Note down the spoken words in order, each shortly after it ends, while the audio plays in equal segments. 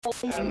I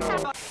don't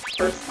know.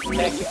 First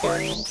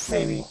Mexican,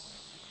 maybe.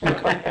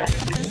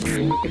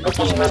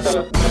 Hopefully not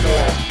the last.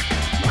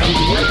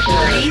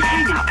 Please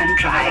hang up and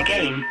try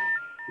again.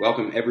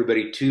 Welcome,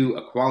 everybody, to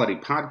A Quality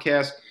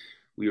Podcast.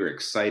 We are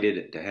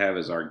excited to have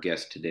as our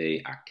guest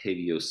today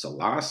Octavio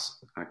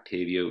Salas.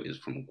 Octavio is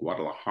from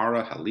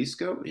Guadalajara,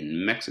 Jalisco,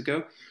 in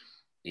Mexico.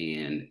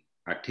 And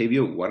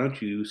Octavio, why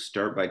don't you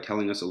start by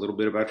telling us a little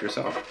bit about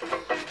yourself?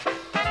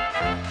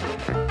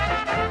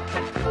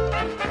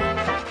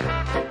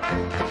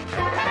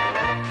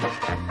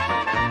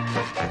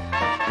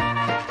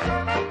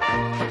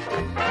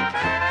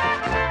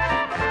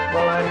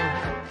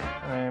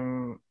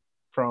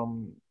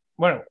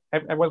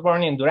 I was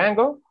born in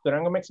Durango,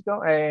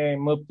 Mexico. I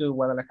moved to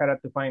Guadalajara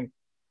to find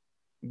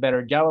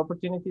better job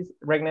opportunities.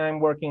 Right now, I'm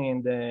working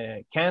in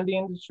the candy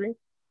industry.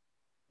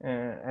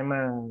 I'm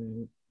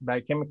a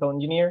biochemical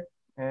engineer,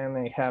 and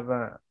I have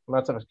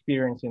lots of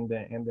experience in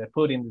the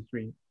food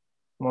industry,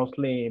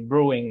 mostly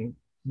brewing,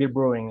 beer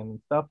brewing and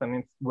stuff. And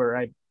it's where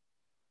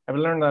I've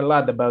learned a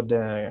lot about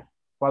the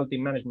quality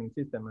management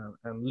system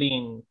and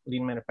lean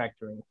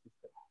manufacturing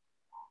system.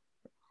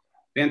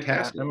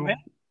 Fantastic.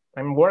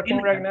 I'm working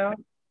right now,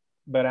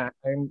 but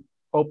I'm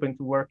open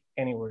to work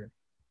anywhere.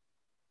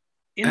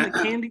 In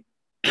the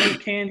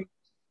candy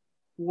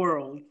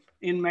world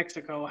in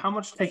Mexico, how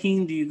much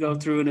tajin do you go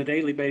through on a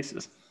daily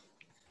basis?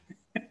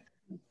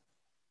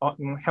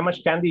 How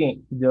much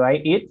candy do I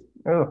eat?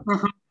 Oh.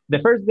 The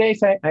first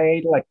days I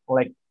ate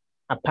like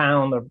a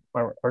pound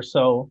or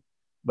so,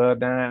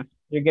 but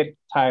you get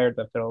tired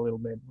after a little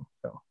bit.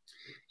 So.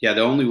 Yeah,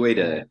 the only way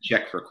to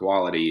check for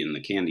quality in the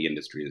candy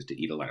industry is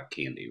to eat a lot of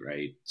candy,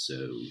 right?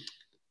 So,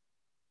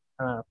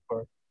 of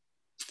course.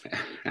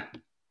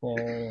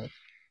 Yeah.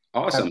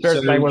 Awesome. At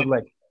first, I was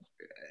like,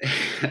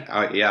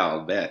 yeah,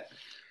 I'll bet.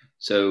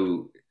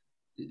 So,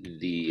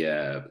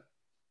 the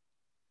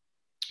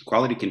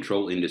quality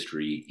control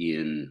industry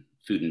in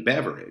food and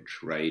beverage,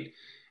 right,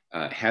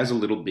 has a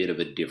little bit of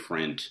a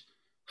different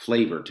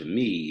flavor to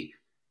me.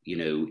 You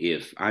know,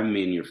 if I'm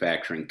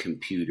manufacturing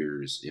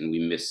computers and we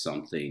miss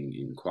something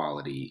in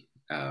quality,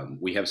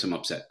 we have some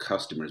upset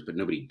customers, but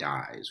nobody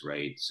dies,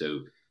 right?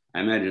 So I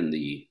imagine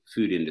the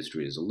food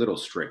industry is a little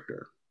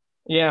stricter.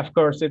 Yeah, of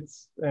course.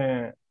 It's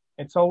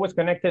always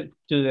connected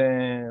to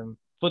the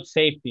food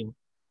safety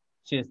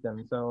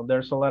system. So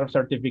there's a lot of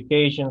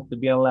certifications to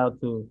be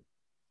allowed to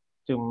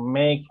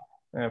make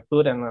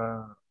food and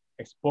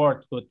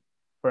export food,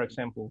 for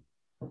example.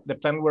 The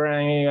plant where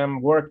I am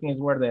working is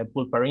where the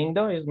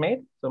pulparindo is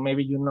made. So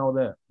maybe you know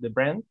the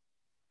brand.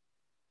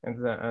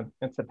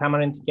 It's a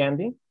tamarind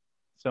candy.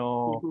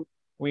 So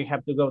we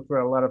have to go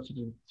through a lot of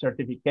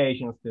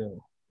certifications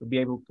to be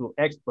able to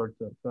export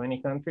to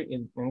any country.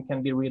 It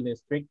can be really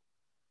strict,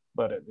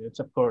 but it's,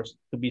 of course,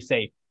 to be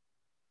safe.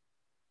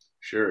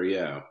 Sure,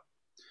 yeah.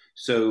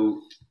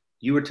 So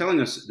you were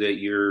telling us that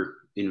you're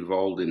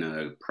involved in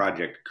a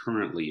project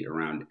currently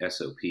around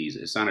SOPs.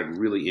 It sounded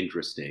really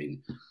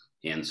interesting.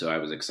 And so I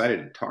was excited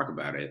to talk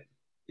about it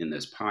in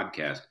this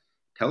podcast.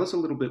 Tell us a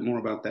little bit more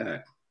about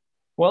that.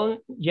 Well,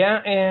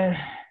 yeah,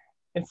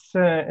 it's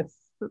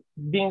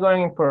been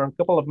going for a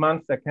couple of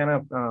months. A kind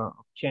of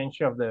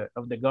change of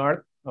the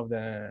guard of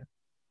the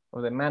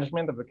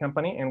management of the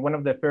company. And one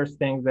of the first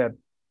things that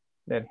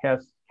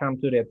has come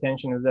to the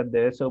attention is that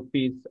the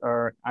SOPs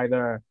are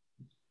either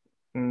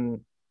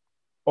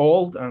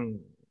old and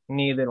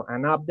need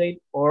an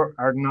update, or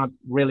are not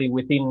really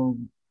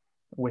within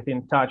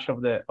touch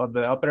of the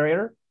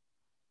operator.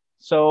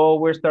 So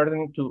we're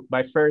starting to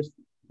by first,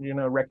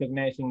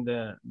 recognizing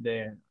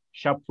the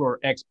shop floor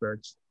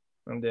experts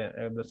on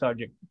the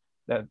subject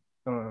that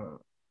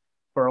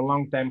for a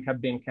long time have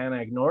been kind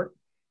of ignored.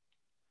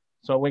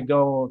 So we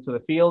go to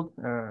the field.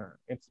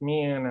 It's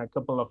me and a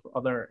couple of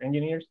other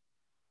engineers,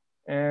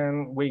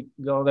 and we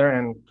go there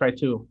and try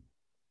to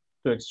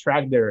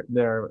extract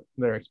their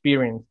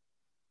experience.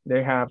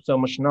 They have so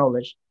much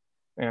knowledge,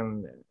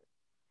 and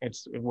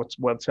it's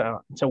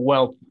a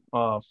wealth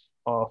of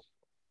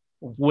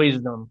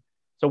wisdom.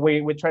 So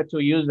we try to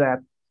use that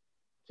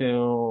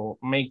to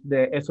make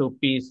the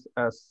SOPs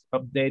as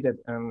updated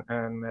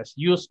and as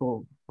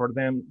useful for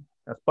them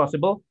as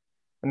possible,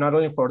 and not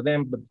only for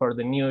them but for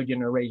the new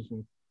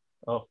generation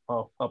of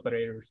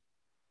operators.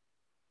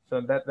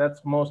 So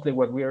that's mostly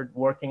what we are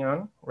working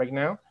on right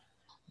now,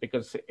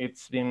 because it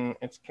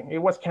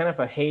was kind of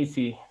a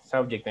hazy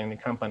subject in the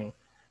company.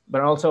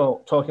 But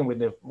also talking with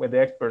the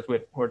experts,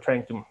 we're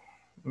trying to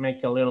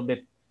make their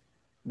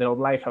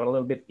life a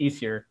little bit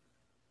easier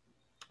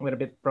with a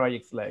bit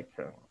projects like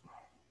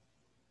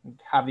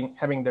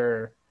having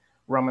their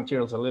raw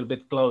materials a little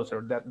bit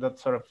closer, that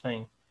sort of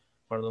thing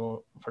for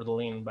the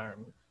lean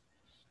environment.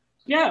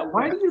 Yeah,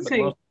 why do you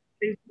think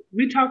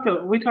we talk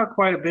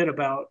quite a bit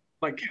about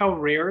like how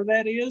rare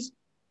that is?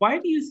 Why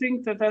do you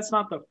think that that's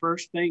not the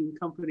first thing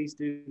companies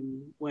do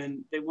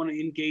when they want to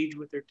engage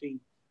with their team?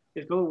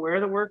 Is go where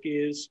the work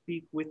is,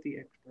 speak with the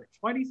experts.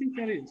 Why do you think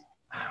that is?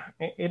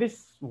 It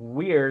is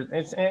weird.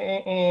 It's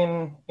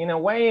in a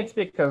way, it's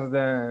because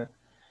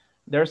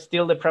there's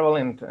still the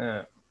prevalent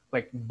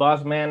like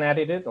boss man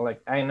attitude,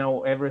 like I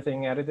know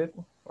everything attitude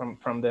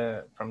from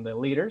the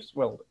leaders,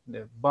 well,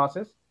 the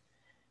bosses,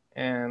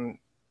 and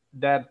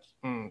that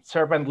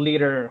servant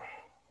leader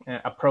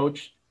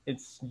approach.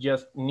 It's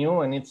just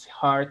new and it's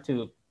hard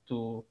to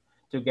to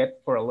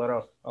get for a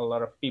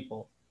lot of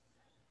people.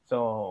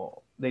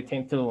 So they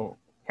tend to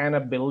kind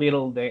of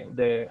belittle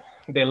the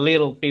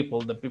little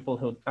people, the people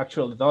who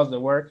actually does the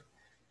work.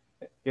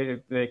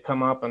 They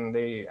come up and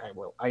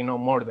well, I know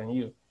more than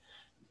you.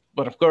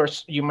 But of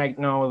course, you might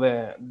know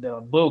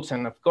the books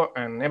and of course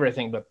and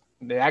everything, but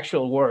the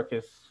actual work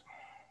is,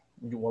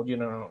 well, you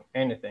don't know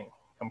anything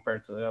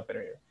compared to the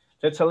operator.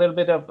 So it's a little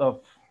bit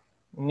of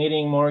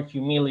needing more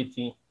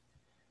humility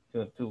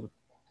to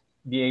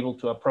be able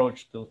to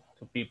approach to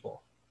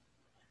people.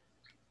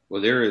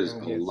 Well, there is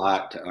a Yes.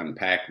 lot to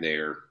unpack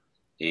there,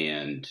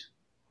 and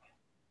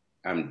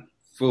I'm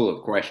full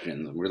of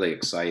questions. I'm really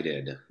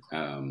excited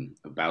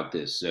about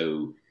this.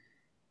 So,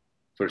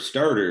 for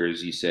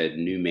starters, you said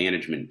new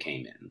management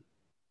came in,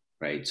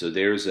 right? So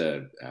there's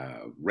a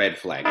red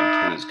flag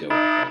antennas go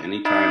up.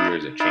 Anytime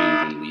there's a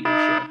change in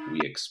leadership,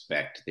 we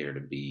expect there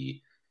to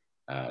be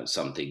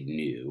something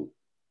new.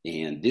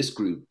 And this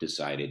group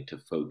decided to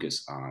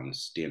focus on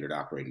standard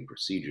operating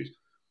procedures.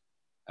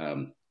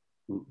 Um,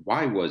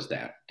 why was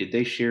that? Did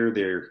they share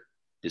their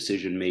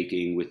decision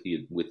making with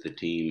the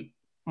team?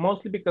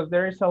 Mostly because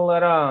there is a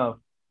lot of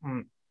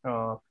mm,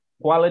 uh,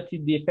 quality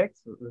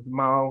defects,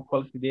 small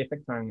quality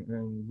defects and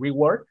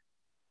rework.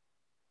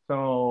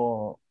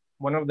 So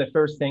one of the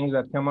first things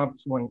that come up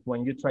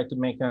when you try to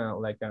make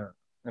an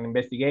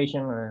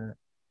investigation,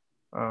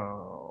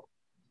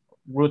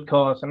 root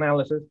cause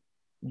analysis,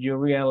 you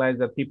realize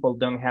that people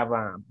don't have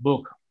a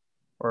book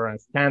or a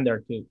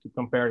standard to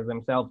compare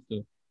themselves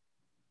to.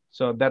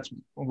 So that's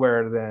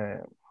where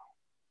the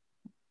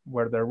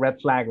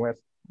red flag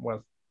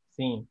was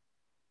seen.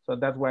 So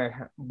that's why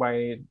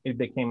it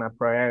became a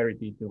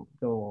priority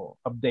to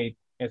update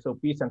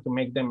SOPs and to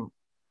make them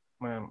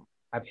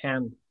at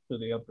hand to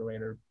the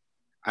operator.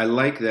 I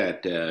like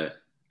that.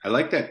 I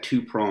like that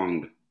two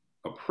pronged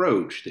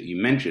approach that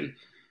you mentioned.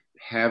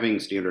 Having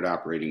standard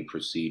operating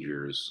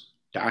procedures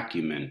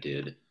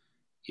documented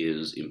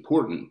is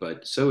important,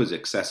 but so is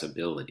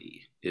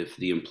accessibility. If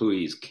the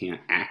employees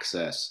can't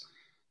access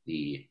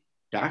the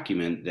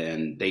document,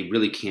 then they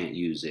really can't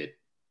use it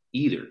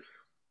either.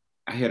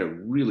 I had a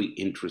really Right.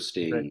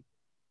 interesting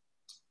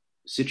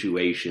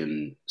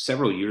situation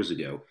several years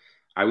ago.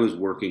 I was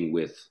working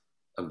with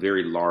a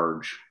very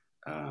large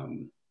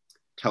um,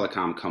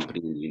 telecom company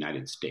in the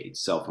United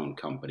States, cell phone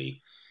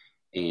company,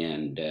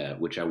 and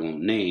which I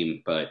won't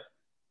name, but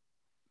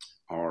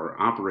our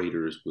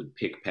operators would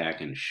pick,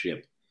 pack, and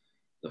ship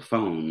the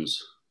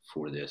phones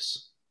for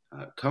this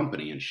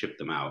company and ship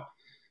them out.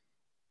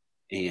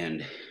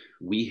 And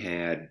we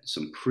had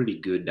some pretty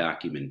good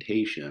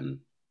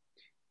documentation,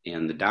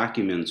 and the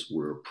documents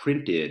were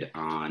printed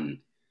on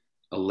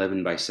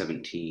 11 by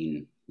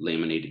 17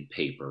 laminated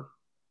paper,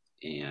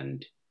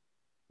 and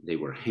they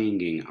were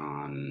hanging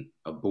on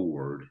a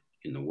board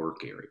in the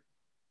work area.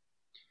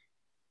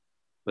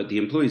 But the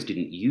employees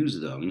didn't use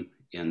them,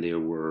 and there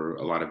were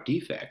a lot of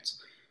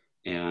defects.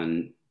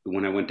 And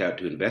when I went out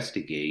to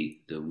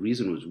investigate, the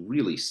reason was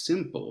really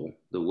simple.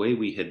 The way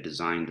we had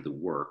designed the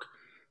work,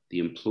 the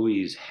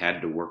employees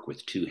had to work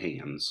with two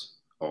hands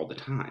all the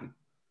time.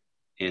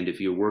 And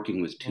if you're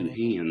working with two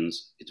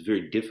hands, it's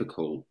very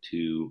difficult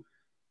to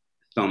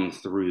thumb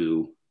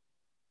through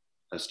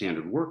a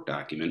standard work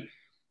document.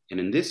 And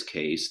in this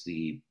case,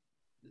 the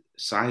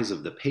size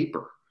of the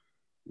paper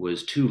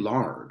was too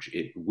large.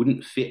 It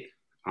wouldn't fit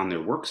on their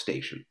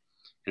workstation.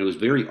 And it was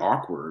very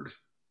awkward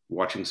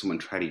watching someone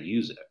try to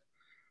use it.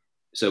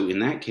 So in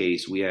that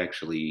case, we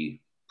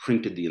actually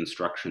printed the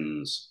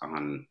instructions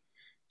on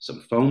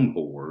some foam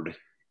board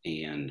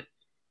and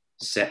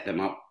set them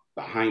up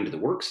behind the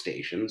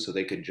workstation so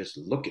they could just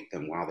look at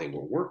them while they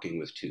were working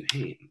with two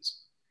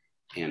hands.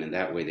 And in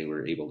that way, they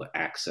were able to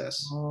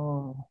access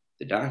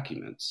the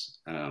documents.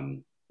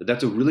 But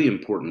that's a really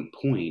important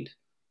point.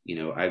 You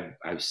know,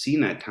 I've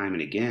seen that time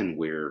and again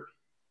where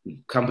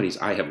companies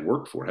I have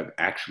worked for have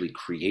actually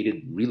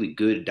created really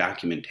good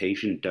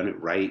documentation, done it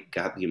right,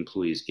 got the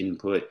employees'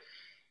 input,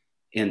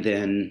 and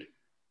then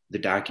the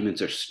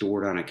documents are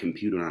stored on a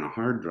computer on a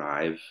hard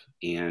drive,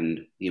 and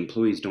the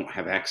employees don't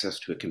have access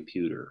to a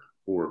computer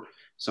or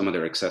some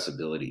other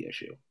accessibility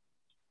issue.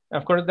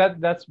 Of course,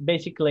 that's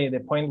basically the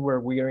point where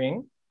we're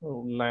in.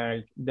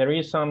 Like there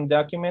is some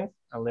documents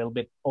a little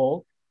bit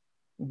old,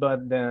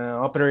 but the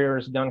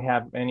operators don't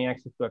have any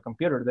access to a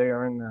computer. They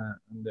are in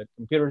the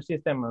computer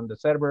system on the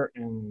server,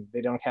 and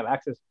they don't have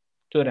access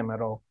to them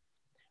at all.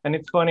 And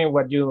it's funny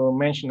what you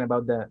mentioned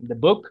about the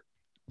book,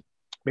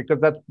 because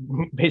that's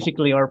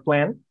basically our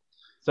plan.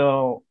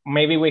 So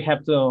maybe we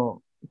have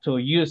to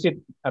use it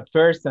at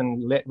first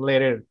and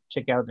later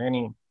check out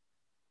any.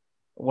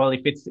 Well,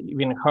 if it's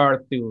even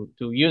hard to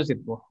use it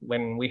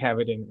when we have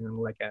it in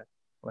like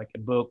a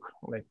book,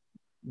 like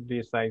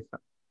this size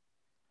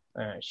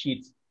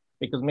sheets,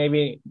 because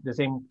maybe the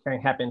same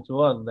can happen to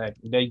us, that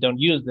they don't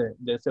use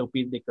the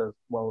SOPs because,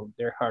 well,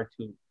 they're hard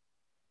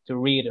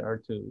read or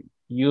to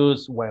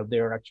use while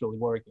they're actually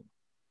working.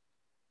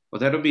 Well,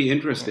 that'll be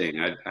interesting.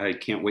 I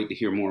can't wait to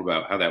hear more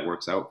about how that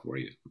works out for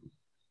you.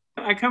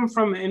 I come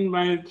from in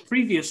my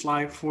previous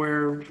life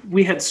where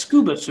we had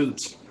scuba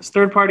suits, this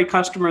third-party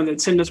customer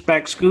that sent us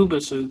back scuba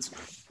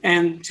suits,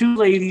 and two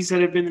ladies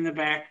that had been in the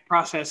back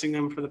processing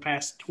them for the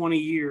past 20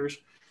 years.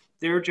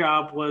 Their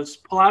job was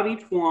pull out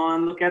each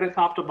one, look at it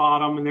top to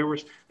bottom, and there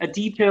was a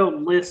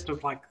detailed list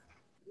of like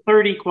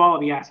 30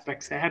 quality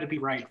aspects that had to be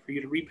right for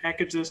you to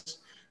repackage this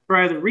for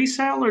either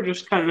resale or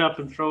just cut it up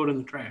and throw it in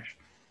the trash.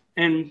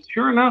 And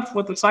sure enough,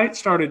 what the site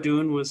started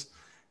doing was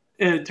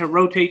to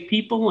rotate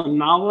people and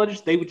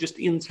knowledge. They would just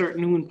insert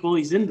new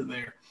employees into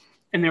there.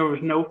 And there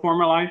was no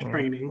formalized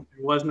training.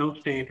 There was no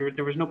standard.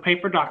 There was no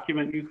paper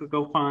document you could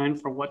go find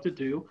for what to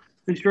do.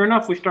 And sure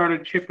enough, we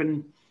started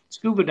shipping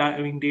scuba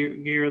diving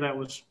gear that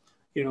was,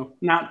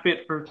 not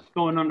fit for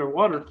going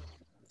underwater.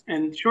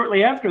 And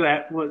shortly after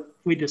that, what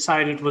we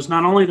decided was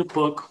not only the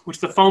book, which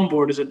the foam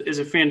board is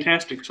a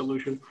fantastic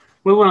solution.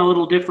 We went a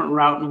little different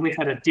route, and we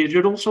had a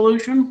digital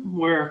solution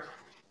where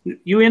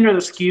you enter the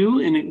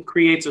SKU and it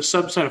creates a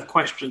subset of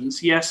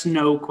questions, yes,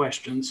 no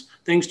questions,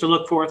 things to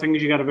look for,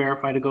 things you got to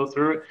verify to go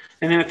through it.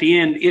 And then at the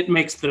end, it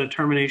makes the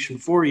determination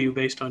for you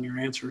based on your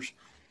answers.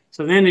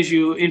 So then as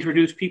you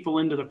introduce people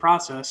into the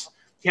process,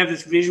 you have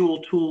this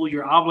visual tool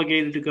you're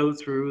obligated to go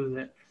through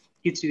that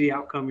gets you the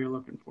outcome you're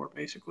looking for,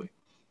 basically.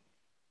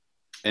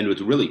 And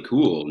what's really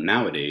cool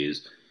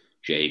nowadays,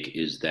 Jake,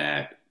 is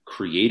that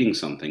creating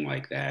something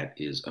like that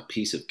is a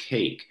piece of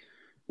cake.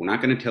 We're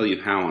not going to tell you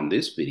how on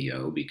this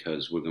video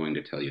because we're going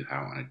to tell you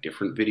how on a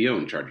different video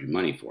and charge you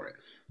money for it.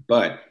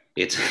 But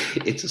it's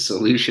a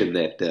solution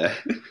that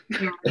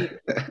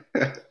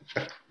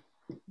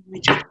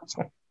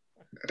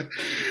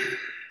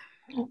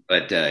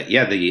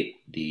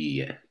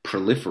the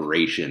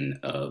proliferation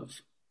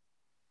of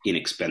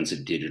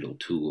inexpensive digital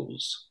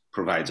tools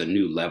provides a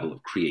new level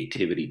of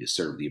creativity to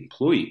serve the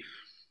employee.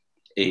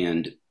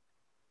 And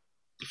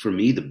for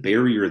me, the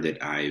barrier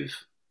that I've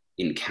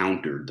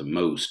encountered the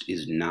most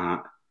is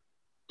not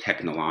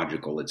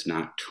technological, it's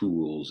not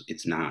tools,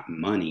 it's not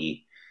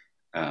money,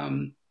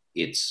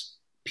 it's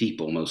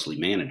people, mostly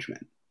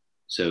management.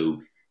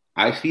 So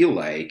I feel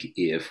like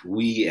if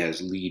we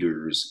as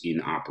leaders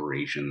in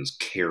operations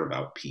care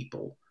about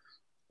people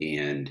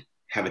and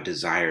have a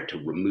desire to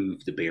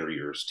remove the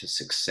barriers to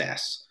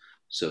success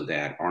so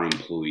that our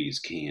employees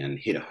can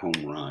hit a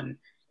home run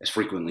as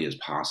frequently as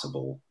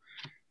possible,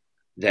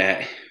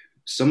 that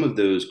some of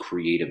those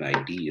creative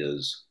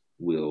ideas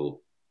will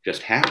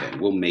just happen.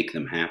 We'll make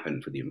them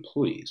happen for the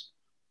employees.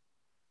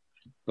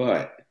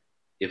 But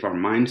if our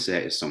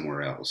mindset is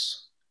somewhere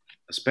else,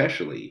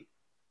 especially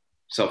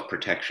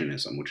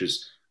self-protectionism, which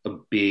is a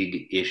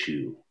big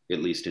issue,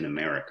 at least in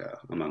America,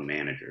 among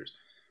managers,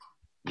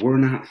 we're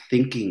not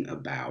thinking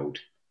about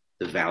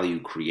the value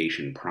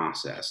creation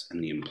process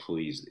and the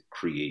employees that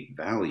create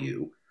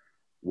value.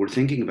 We're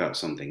thinking about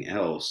something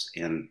else,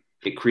 and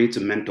it creates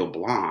a mental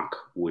block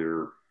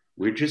where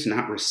we're just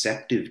not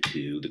receptive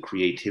to the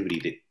creativity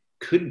that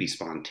could be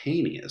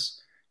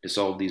spontaneous to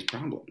solve these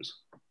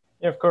problems.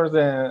 Yeah, of course,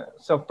 the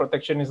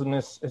self-protectionism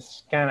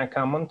is kind of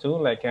common too.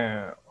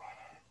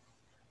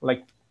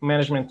 Like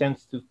management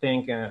tends to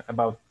think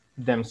about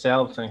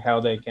themselves and how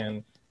they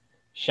can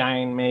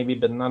shine, maybe,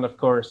 but not, of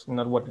course,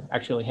 not what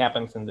actually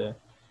happens in the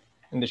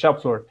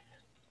shop floor.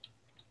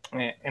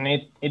 And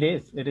it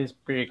is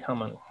pretty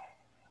common,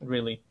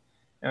 really.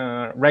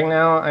 Right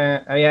now,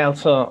 I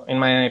also, in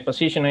my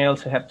position, I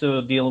also have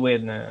to deal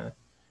with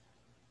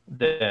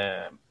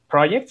the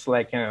projects,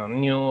 like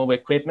new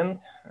equipment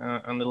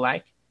and the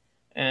like.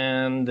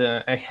 And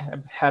I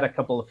have had a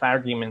couple of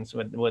arguments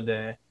with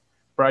the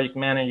project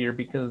manager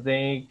because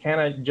they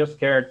kind of just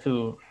care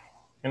to,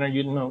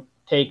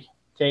 take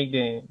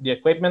the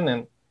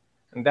equipment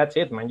and that's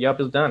it. My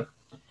job is done.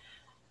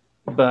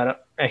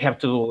 But I have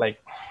to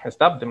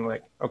stop them.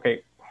 Like,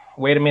 okay,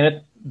 wait a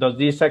minute. Does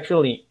this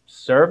actually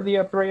serve the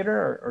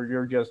operator, or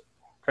you're just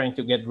trying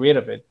to get rid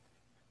of it?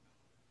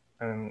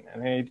 And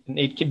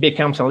it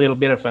becomes a little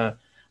bit of a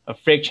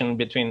friction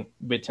between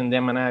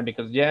them and I,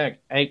 because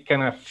I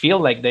kind of feel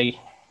like they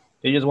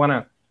just want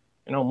to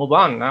move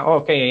on now.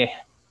 Okay,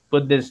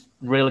 put this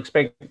real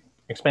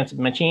expensive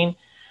machine,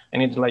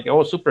 and it's like,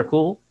 oh, super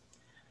cool,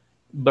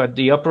 but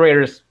the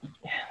operators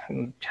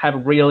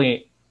have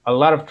really a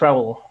lot of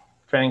trouble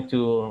trying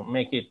to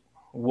make it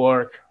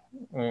work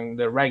in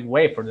the right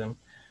way for them.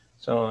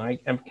 So I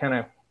kind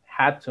of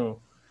had to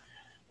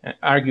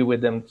argue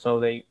with them, so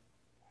they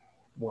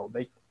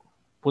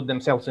put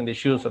themselves in the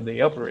shoes of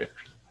the operator.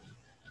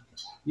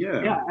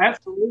 Yeah,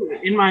 absolutely.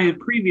 In my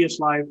previous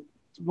life,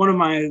 one of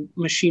my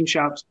machine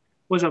shops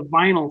was a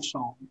vinyl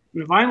saw.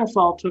 And the vinyl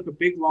saw took a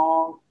big,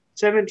 long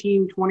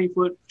 17,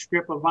 20-foot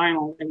strip of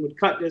vinyl and would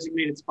cut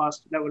designated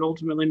spots that would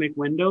ultimately make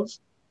windows.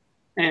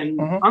 And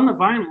on the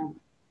vinyl,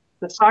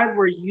 the side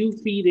where you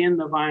feed in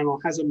the vinyl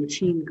has a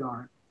machine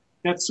guard.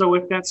 That's so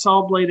if that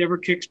saw blade ever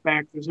kicks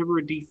back, there's ever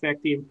a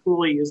defect, the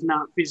employee is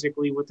not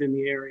physically within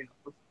the area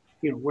of,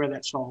 where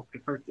that saw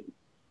could hurt them.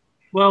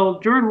 Well,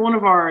 during one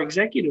of our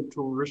executive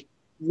tours,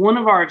 one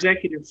of our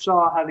executives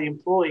saw how the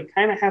employee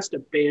kind of has to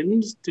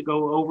bend to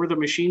go over the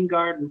machine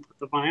guard and put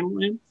the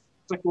vinyl in.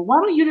 It's like, well,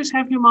 why don't you just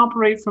have him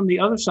operate from the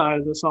other side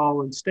of this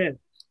all instead?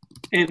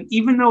 And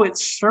even though it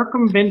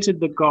circumvented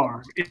the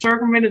guard, it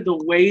circumvented the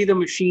way the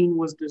machine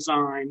was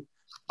designed,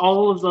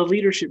 all of the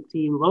leadership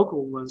team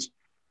local was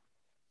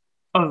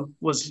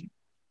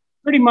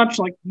pretty much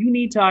like, you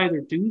need to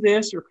either do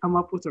this or come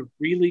up with a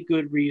really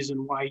good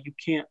reason why you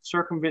can't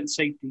circumvent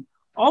safety.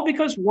 All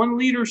because one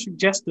leader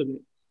suggested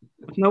it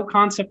with no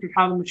concept of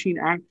how the machine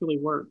actually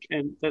worked.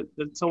 And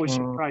that's always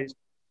surprising.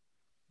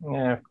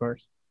 Yeah, of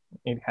course.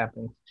 It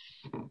happens.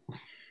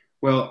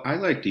 Well, I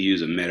like to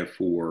use a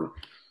metaphor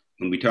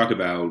when we talk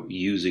about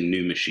using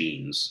new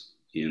machines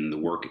in the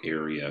work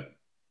area.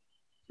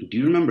 Do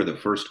you remember the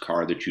first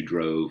car that you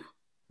drove?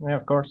 Yeah,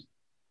 of course.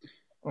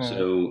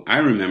 So I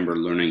remember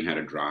learning how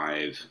to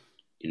drive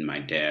in my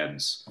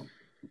dad's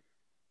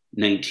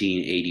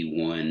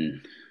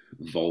 1981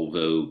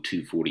 Volvo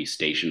 240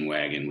 station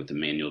wagon with a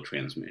manual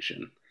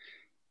transmission.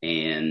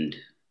 And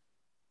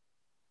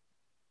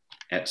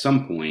at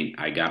some point,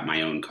 I got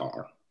my own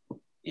car,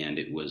 and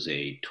it was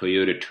a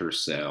Toyota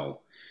Tercel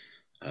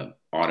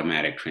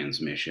automatic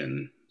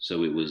transmission.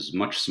 So it was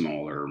much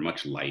smaller,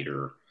 much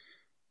lighter,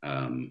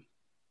 and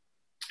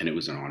it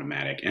was an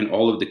automatic. And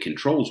all of the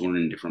controls were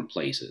in different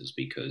places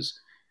because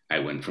I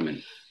went from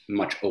a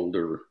much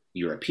older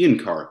European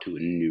car to a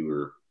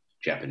newer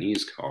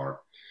Japanese car.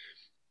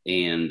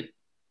 And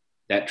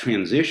that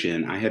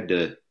transition, I had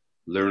to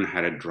learn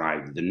how to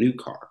drive the new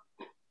car.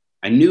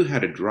 I knew how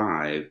to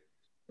drive,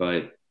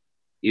 but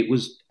it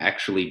was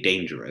actually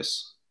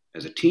dangerous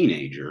as a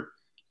teenager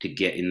to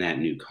get in that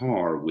new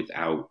car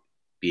without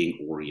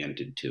being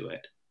oriented to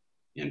it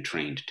and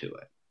trained to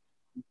it.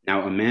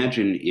 Now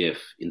imagine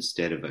if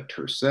instead of a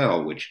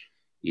Tercel, which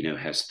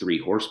has 3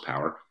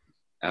 horsepower,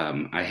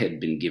 I had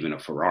been given a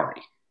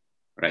Ferrari,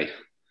 right?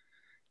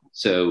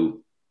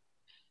 So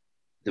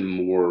the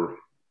more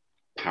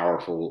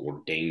powerful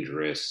or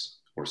dangerous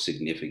or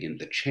significant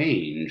the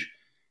change,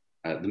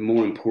 the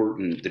more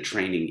important the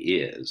training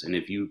is. And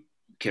if you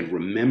can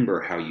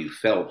remember how you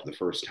felt the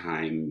first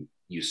time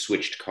you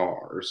switched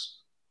cars,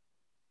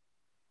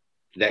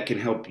 that can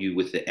help you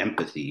with the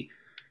empathy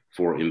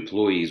for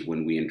employees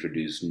when we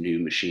introduce new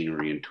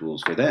machinery and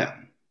tools for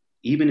them.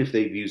 Even if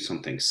they've used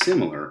something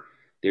similar,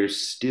 there's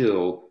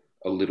still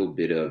a little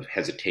bit of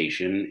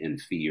hesitation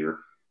and fear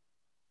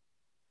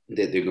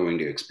that they're going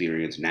to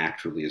experience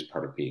naturally as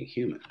part of being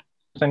human.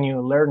 It's a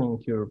new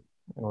learning curve,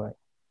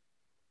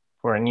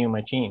 for a new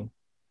machine.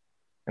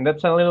 And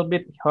that's a little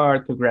bit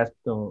hard to grasp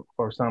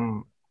for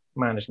some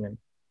management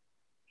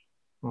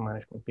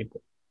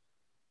people.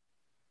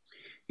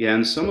 Yeah,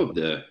 and some of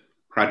the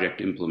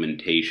project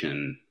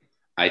implementation,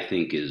 I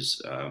think,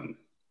 is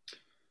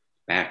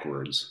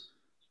backwards.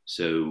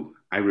 So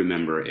I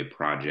remember a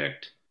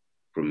project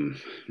from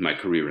my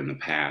career in the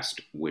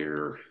past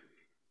where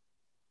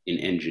an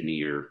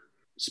engineer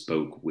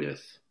spoke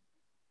with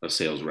a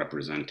sales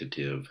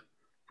representative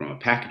from a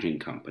packaging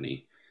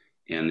company.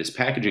 And this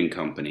packaging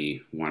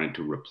company wanted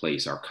to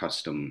replace our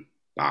custom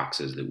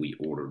boxes that we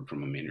ordered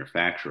from a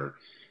manufacturer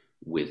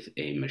with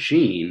a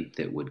machine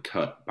that would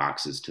cut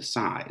boxes to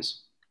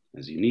size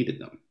as you needed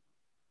them.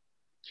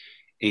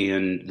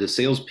 And the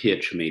sales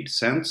pitch made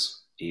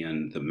sense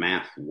and the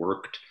math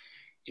worked.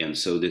 And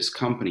so this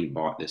company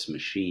bought this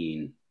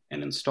machine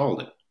and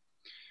installed it.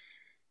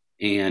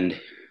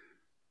 And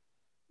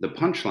the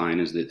punchline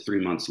is that 3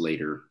 months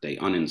later, they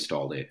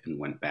uninstalled it and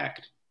went back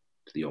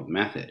to the old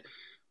method.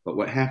 But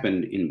what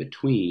happened in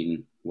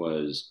between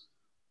was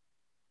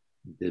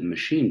the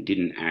machine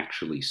didn't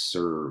actually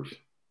serve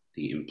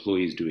the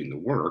employees doing the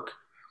work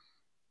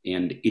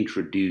and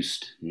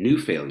introduced new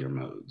failure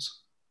modes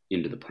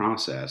into the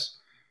process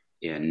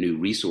and new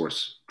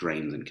resource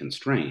drains and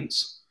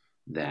constraints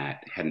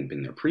that hadn't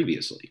been there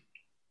previously.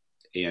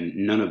 And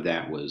none of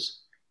that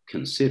was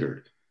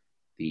considered.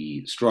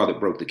 The straw that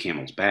broke the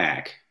camel's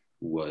back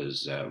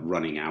was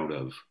running out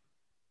of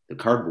the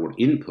cardboard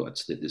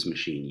inputs that this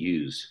machine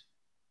used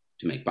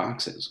to make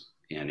boxes,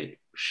 and it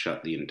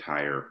shut the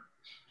entire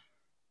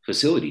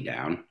facility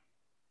down.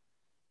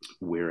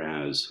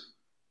 Whereas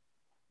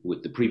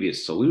with the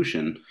previous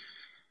solution,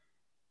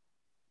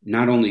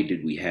 not only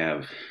did we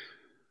have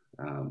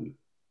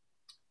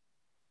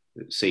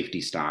safety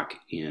stock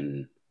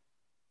in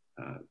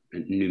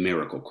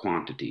numerical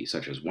quantity,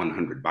 such as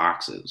 100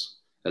 boxes,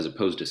 as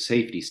opposed to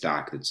safety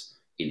stock that's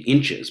in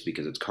inches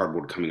because it's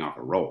cardboard coming off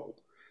a roll.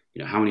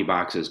 How many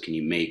boxes can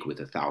you make with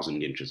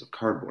 1,000 inches of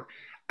cardboard?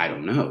 I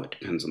don't know. It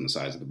depends on the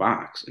size of the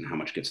box and how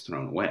much gets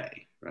thrown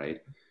away,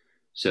 right?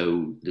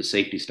 So the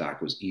safety stock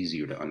was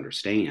easier to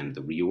understand.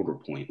 The reorder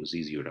point was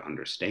easier to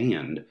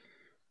understand.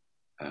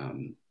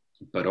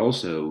 But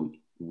also,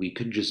 we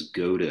could just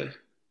go to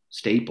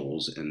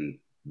Staples and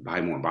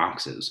buy more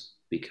boxes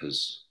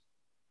because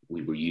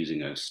we were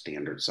using a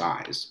standard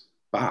size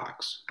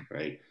box,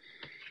 right?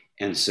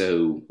 And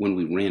so when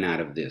we ran out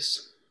of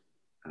this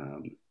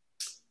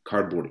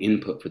cardboard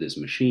input for this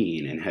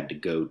machine and had to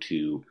go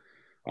to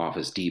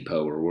Office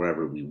Depot or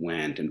wherever we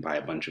went and buy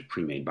a bunch of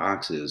pre-made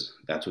boxes,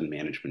 that's when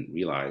management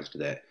realized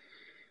that,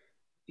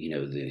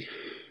 the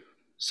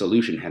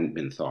solution hadn't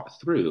been thought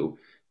through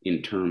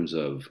in terms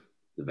of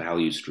the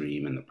value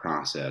stream and the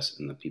process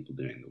and the people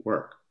doing the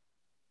work.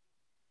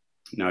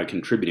 Now, a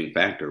contributing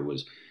factor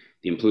was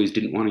the employees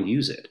didn't want to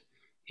use it,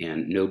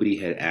 and nobody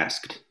had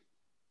asked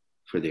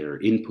for their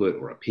input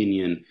or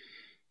opinion,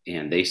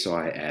 and they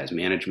saw it as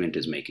management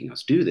is making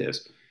us do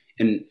this.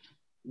 And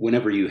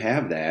whenever you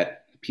have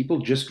that, people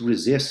just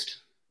resist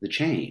the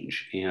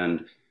change,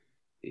 and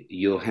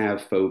you'll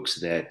have folks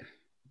that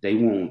they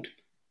won't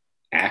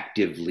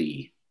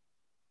actively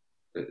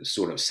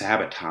sort of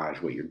sabotage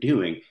what you're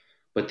doing,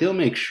 but they'll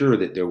make sure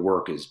that their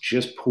work is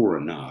just poor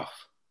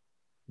enough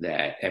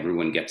that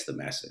everyone gets the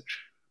message,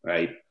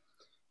 right?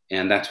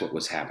 And that's what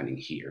was happening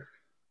here.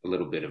 A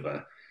little bit of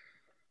a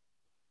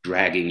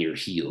dragging your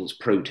heels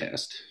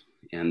protest,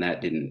 and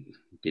that didn't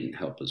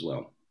help as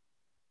well.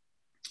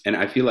 And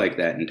I feel like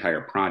that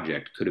entire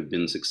project could have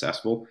been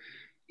successful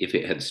if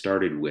it had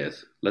started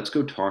with, let's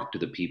go talk to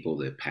the people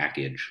that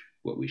package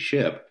what we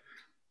ship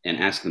and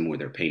ask them where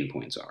their pain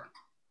points are.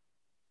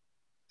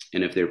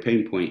 And if their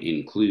pain point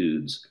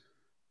includes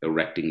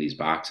erecting these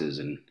boxes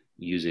and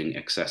using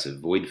excessive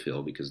void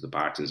fill because the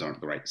boxes aren't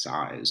the right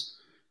size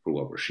for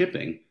what we're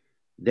shipping,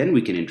 then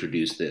we can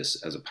introduce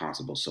this as a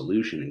possible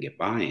solution and get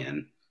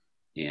buy-in,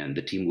 and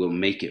the team will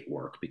make it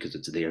work because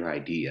it's their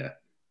idea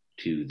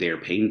to their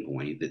pain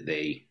point that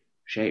they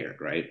shared,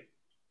 right?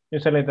 You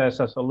sell it as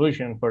a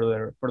solution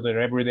for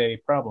their everyday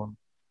problem.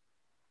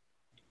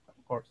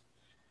 Of course,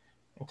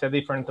 it's a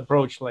different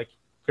approach. Like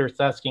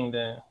first asking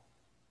the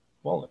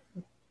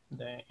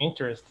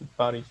interested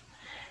parties,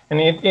 and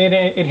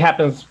it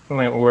happens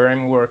where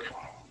I work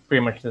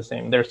pretty much the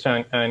same. There's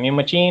a new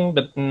machine,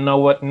 but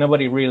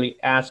nobody really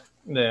asked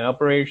the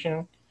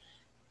operation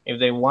if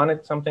they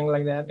wanted something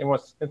like that.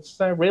 It's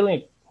a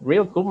really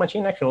real cool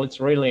machine. Actually,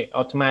 it's really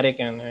automatic,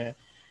 and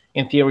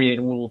in theory, it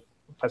will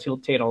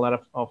facilitate a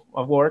lot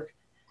of work.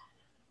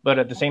 But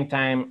at the same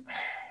time,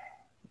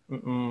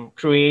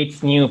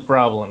 creates new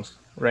problems,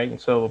 right?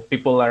 So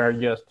people are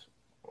just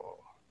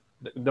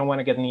don't want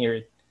to get near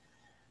it.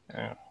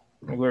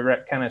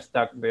 We're kind of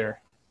stuck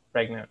there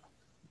right now.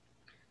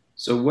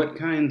 So what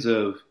kinds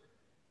of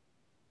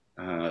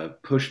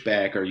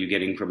pushback are you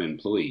getting from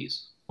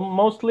employees?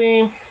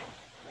 Mostly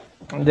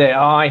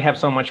I have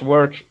so much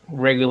work,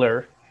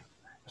 regular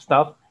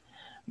stuff,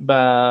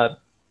 but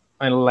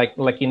I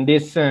like in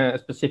this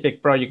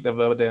specific project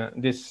about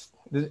this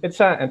it's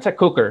a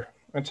cooker.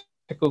 It's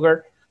a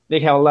cooker. They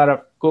have a lot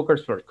of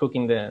cookers for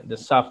cooking the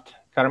soft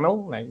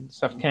caramel, like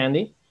soft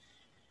candy.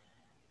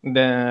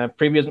 The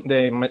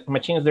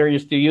machines they're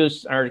used to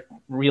use are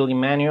really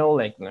manual,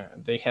 like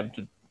they have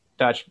to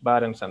touch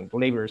buttons and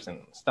levers and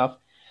stuff.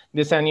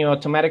 This is a new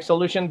automatic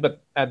solution,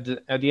 but at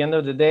the end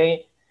of the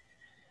day,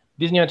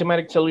 this new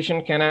automatic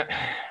solution kind of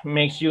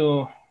makes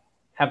you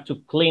have to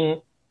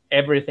clean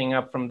everything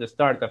up from the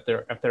start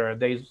after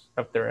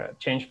a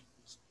change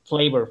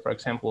flavor, for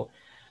example.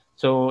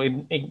 So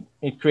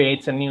it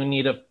creates a new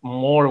need of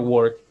more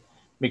work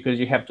because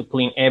you have to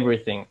clean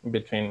everything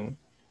between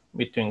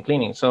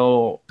cleaning.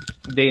 So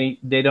they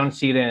don't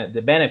see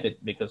the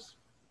benefit because,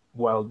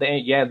 well,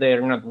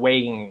 they're not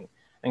weighing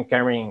and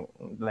carrying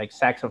like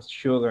sacks of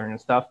sugar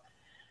and stuff.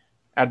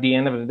 At the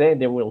end of the day,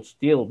 they will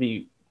still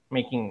be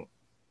making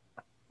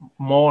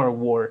more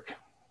work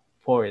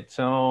for it.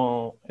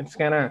 So it's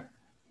kind of,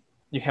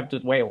 you have to,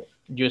 well,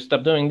 you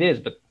stop doing this,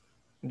 but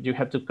you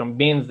have to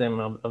convince them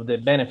of the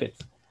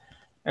benefits.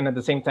 And at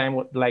the same time,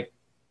 like,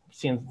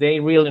 since they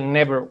really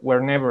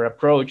were never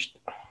approached,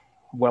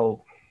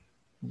 well,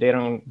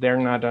 they're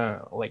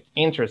not like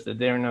interested.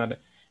 They're not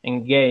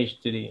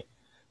engaged to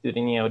the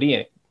new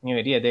idea.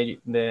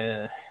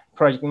 The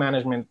project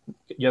management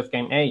just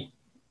came, hey,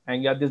 I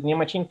got this new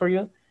machine for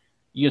you,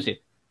 use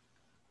it.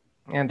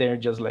 And they're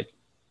just like,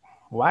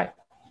 why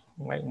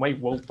would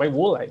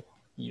I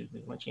use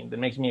this machine that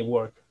makes me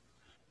work?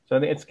 So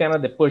it's kind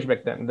of the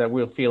pushback that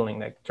we're feeling,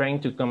 like trying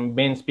to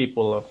convince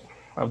people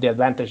of the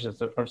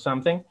advantages or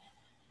something.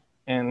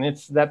 And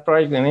it's that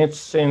project, and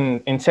it's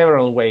in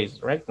several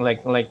ways, right?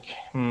 Like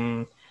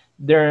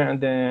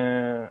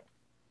the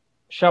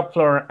shop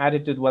floor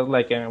attitude was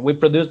like, we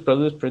produce.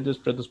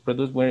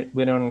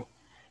 We don't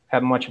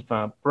have much of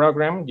a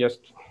program, just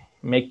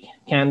make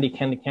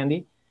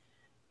candy.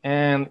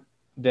 And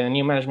the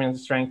new management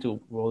is trying to,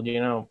 well,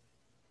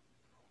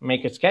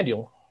 make a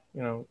schedule,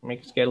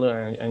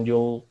 and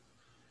you'll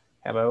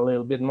have a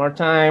little bit more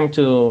time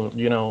to,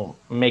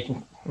 make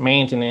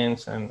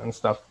maintenance and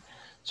stuff.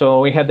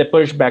 So we had the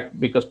pushback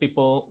because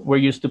people were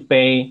used to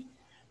being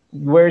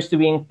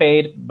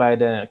paid by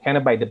the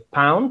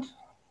pound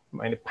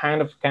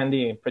of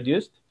candy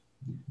produced.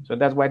 So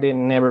that's why they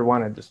never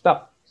wanted to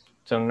stop.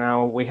 So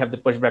now we have the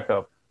pushback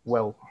of,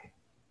 well,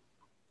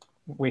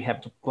 we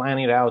have to plan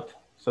it out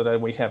so that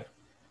we have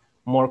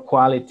more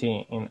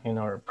quality in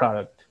our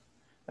product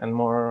and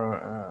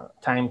more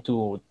time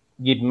to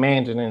give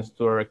maintenance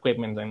to our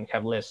equipment and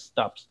have less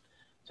stops.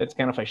 So it's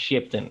kind of a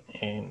shift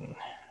in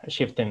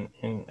shift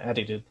in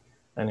attitude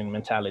and in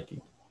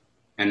mentality.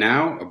 And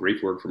now, a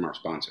brief word from our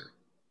sponsor.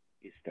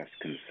 Estás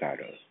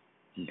cansado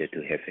de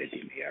tu jefe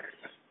de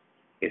mierda.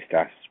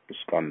 Estás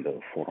buscando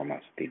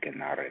formas de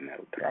ganar en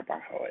el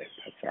trabajo y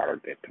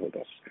pasar de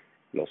todos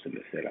los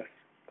imbéciles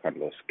con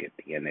los que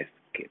tienes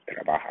que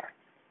trabajar.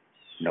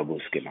 No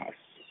busque más.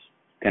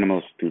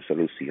 Tenemos tu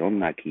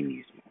solución aquí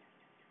mismo.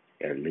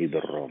 El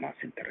libro más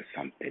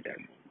interesante del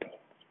mundo.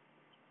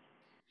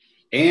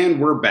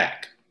 And we're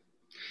back.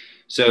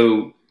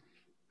 So,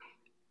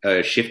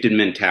 a shifted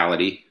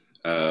mentality,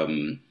 a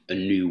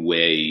new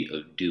way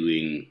of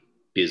doing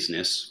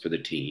business for the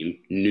team,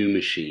 new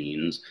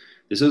machines.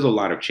 This is a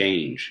lot of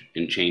change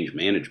in change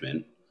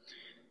management.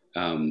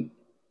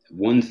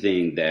 One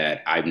thing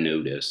that I've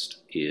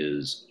noticed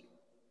is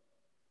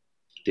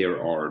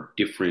there are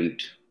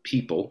different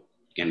people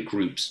and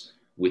groups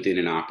within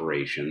an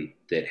operation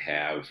that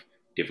have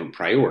different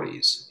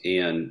priorities.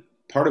 And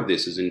part of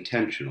this is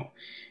intentional.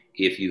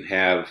 If you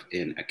have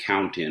an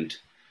accountant,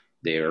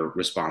 they're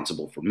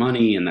responsible for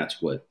money, and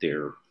that's what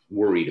they're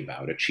worried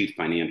about. A chief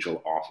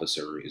financial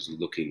officer is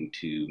looking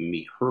to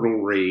meet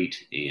hurdle rate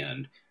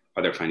and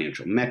other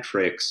financial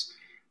metrics,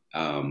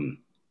 and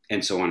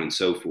so on and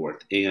so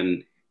forth.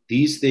 And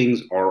these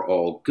things are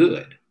all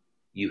good.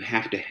 You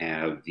have to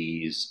have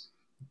these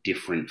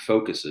different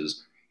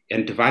focuses,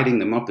 and dividing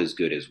them up is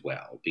good as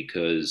well,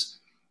 because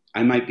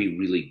I might be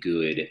really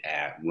good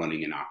at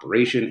running an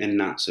operation and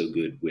not so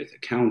good with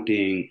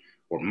accounting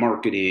or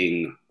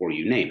marketing or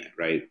you name it,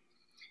 right?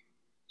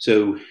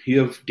 So you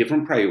have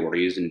different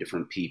priorities and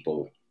different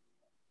people.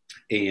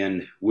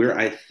 And where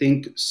I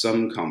think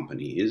some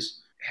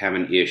companies have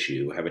an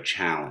issue, have a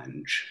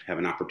challenge, have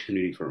an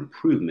opportunity for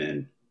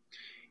improvement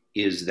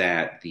is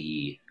that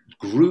the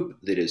group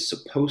that is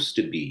supposed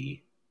to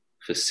be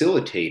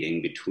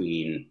facilitating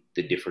between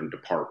the different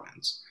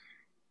departments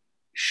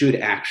should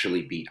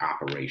actually be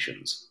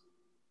operations,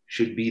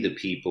 should be the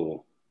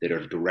people that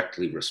are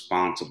directly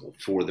responsible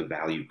for the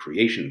value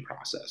creation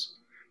process.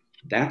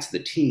 That's the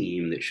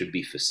team that should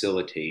be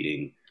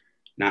facilitating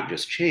not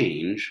just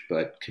change,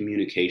 but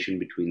communication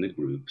between the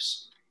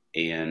groups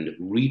and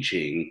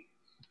reaching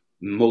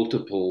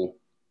multiple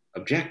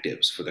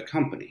objectives for the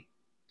company.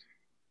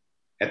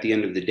 At the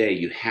end of the day,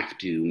 you have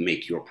to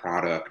make your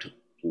product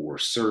or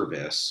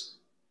service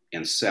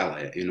and sell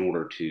it in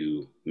order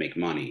to make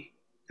money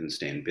and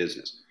stay in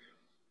business.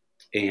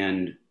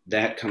 And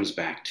that comes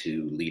back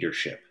to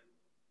leadership.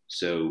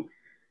 So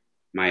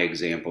my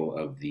example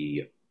of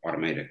the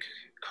automatic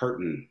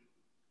carton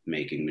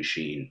making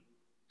machine,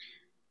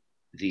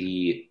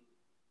 the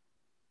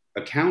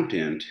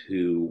accountant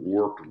who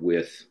worked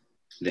with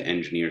the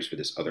engineers for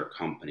this other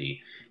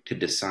company to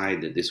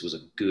decide that this was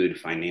a good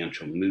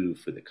financial move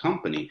for the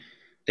company,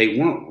 they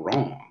weren't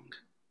wrong.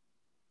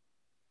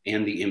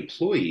 And the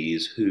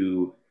employees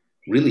who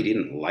really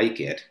didn't like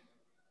it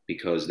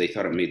because they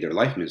thought it made their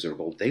life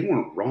miserable, they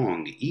weren't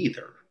wrong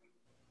either.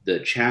 The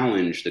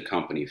challenge the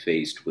company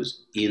faced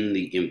was in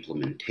the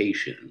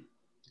implementation,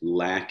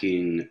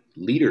 lacking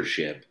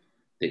leadership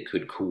that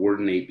could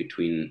coordinate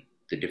between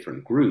the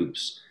different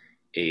groups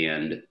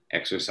and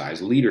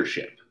exercise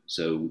leadership.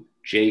 So,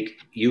 Jake,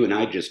 you and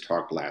I just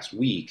talked last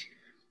week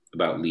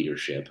about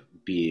leadership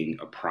being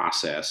a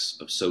process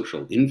of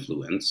social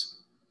influence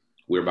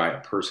whereby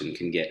a person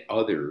can get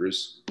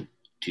others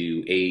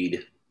to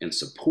aid and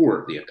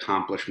support the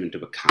accomplishment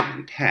of a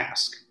common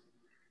task.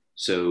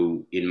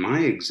 So in my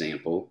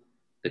example,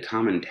 the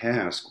common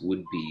task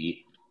would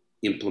be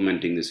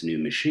implementing this new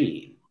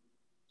machine.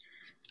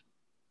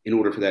 In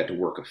order for that to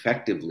work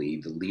effectively,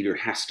 the leader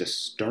has to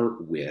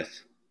start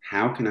with,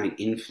 how can I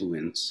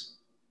influence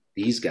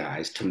these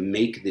guys to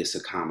make this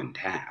a common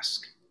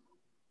task?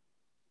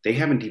 They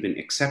haven't even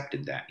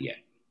accepted that yet.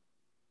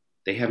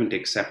 They haven't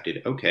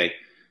accepted, okay,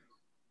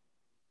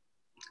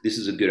 this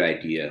is a good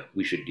idea,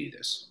 we should do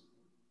this,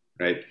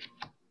 right?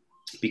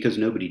 Because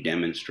nobody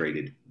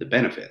demonstrated the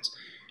benefits.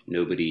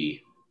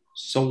 Nobody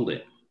sold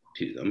it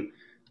to them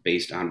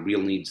based on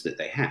real needs that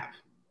they have.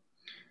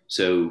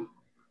 So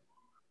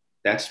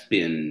that's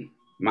been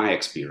my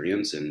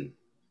experience, and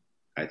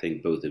I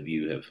think both of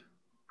you have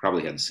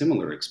probably had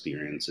similar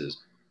experiences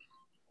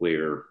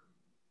where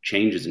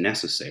change is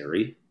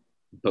necessary,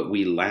 but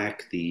we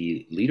lack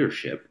the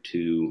leadership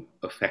to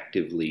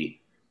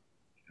effectively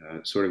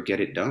sort of get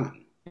it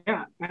done.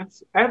 Yeah,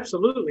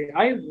 absolutely.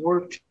 I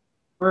worked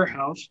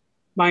warehouse,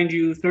 mind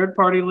you,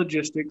 third-party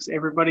logistics.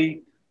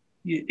 Everybody,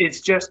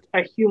 it's just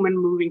a human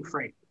moving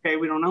freight. Okay,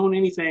 we don't own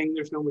anything.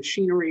 There's no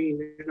machinery.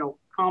 There's no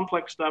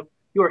complex stuff.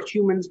 You are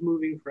humans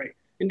moving freight.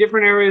 In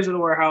different areas of the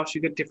warehouse,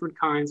 you get different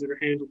kinds that are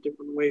handled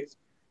different ways.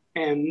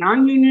 And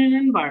non-union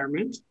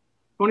environment,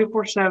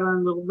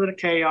 24/7, a little bit of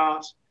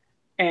chaos,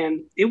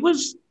 and it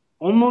was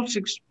almost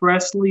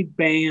expressly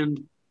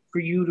banned for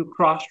you to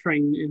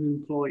cross-train an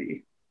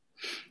employee.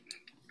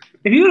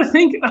 If you were to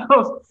think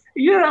of,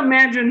 you gotta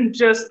imagine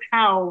just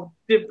how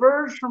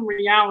diverse from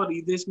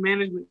reality this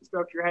management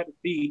structure had to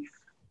be.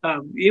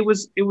 It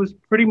was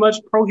pretty much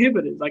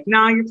prohibited. Like,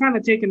 nah, you're kind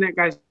of taking that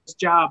guy's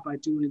job by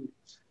doing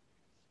this.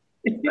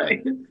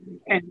 Right.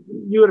 And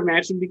you would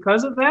imagine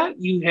because of that,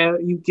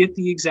 you get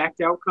the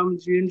exact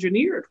outcomes you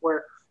engineered,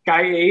 where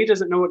guy A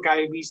doesn't know what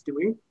guy B's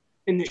doing.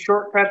 And the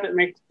shortcut that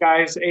makes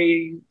guys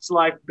A's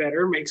life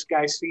better makes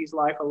guy C's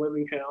life a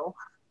living hell.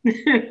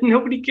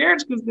 Nobody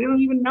cares because they don't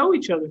even know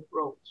each other's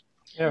roles.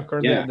 Yeah, of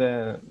course. Yeah.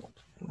 The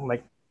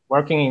like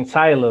working in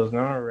silos,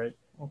 no, right?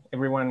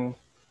 Everyone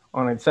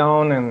on its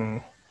own,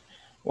 and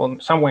well,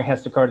 someone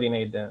has to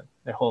coordinate the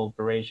whole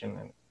operation,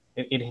 and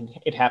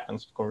it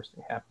happens. Of course,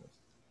 it happens.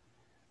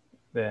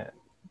 The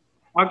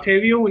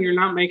Octavio, when you're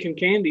not making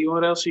candy,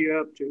 what else are you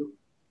up to?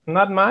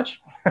 Not much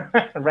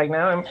right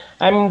now.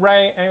 I'm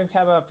right. I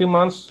have a few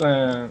months.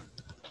 I've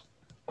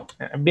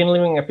been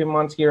living a few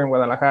months here in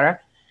Guadalajara,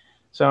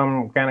 so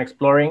I'm kind of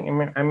exploring.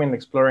 I'm in the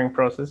exploring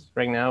process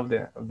right now of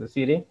the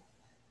city.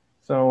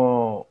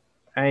 So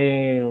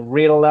I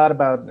read a lot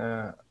about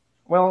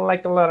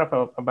like a lot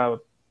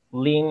about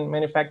lean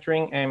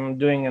manufacturing. I'm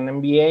doing an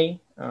MBA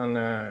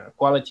on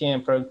quality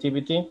and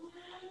productivity.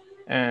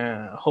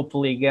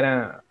 Hopefully get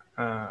a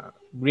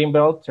green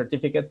belt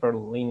certificate for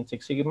Lean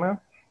Six Sigma.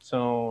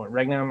 So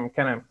right now I'm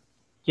kind of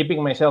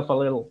keeping myself a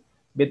little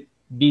bit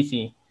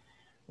busy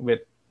with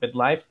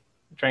life,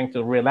 trying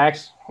to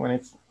relax when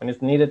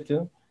it's needed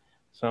to.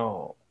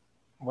 So,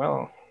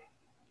 well,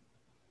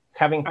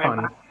 having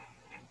fun.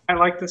 I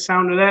like the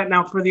sound of that.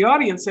 Now, for the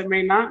audience that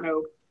may not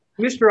know,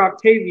 Mr.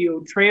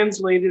 Octavio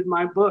translated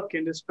my book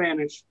into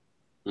Spanish,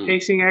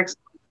 Chasing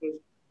Excellence,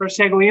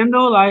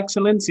 Persiguiendo la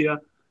Excelencia.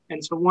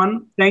 And so,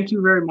 thank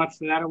you very much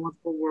for that. I want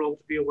the whole world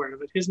to be aware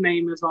of it. His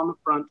name is on the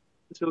front,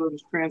 so it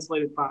was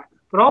translated by.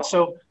 But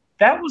also,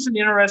 that was an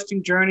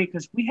interesting journey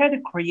because we had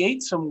to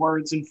create some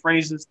words and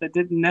phrases that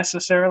didn't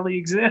necessarily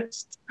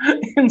exist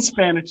in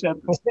Spanish at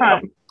the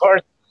time. Of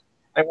course,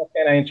 that was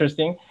kind of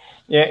interesting.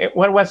 Yeah,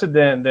 what was it?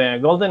 The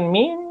golden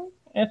mean,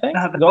 I think.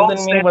 The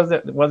golden mean was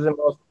the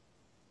most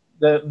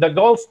the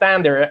gold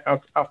standard.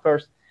 Of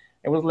course,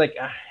 it was like,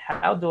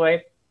 how do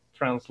I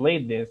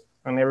translate this?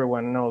 And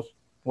everyone knows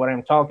what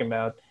I'm talking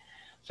about.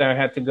 So I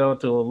had to go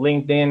to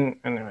LinkedIn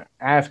and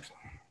ask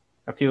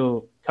a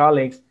few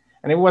colleagues,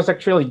 and it was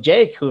actually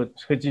Jake who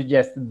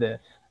suggested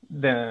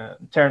the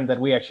term that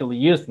we actually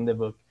used in the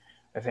book.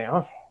 I say,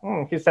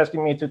 he's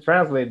asking me to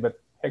translate, but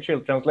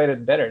actually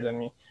translated better than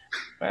me.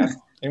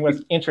 It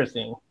was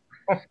interesting.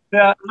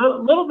 Yeah, a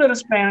little bit of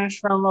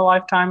Spanish from a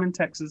lifetime in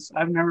Texas.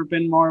 I've never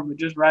been more, but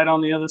just right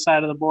on the other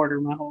side of the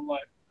border my whole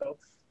life. So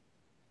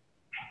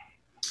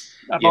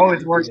I've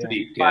always worked.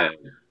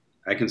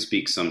 I can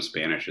speak some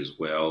Spanish as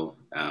well.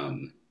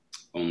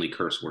 Only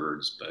curse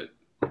words, but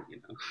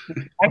you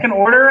know. I can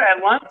order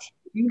at lunch.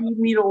 If you need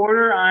me to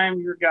order, I'm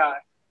your guy.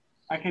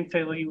 I can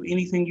tell you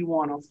anything you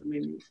want off the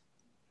menu.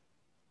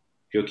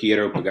 Yo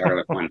quiero pagar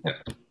la cuenta.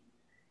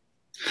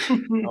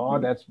 Oh,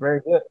 that's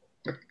very good.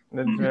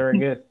 That's very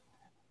good.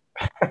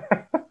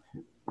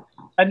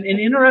 An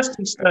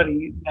interesting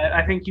study that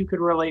I think you could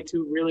relate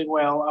to really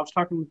well. I was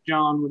talking with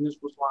John when this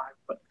was live,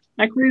 but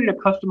I created a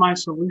customized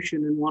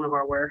solution in one of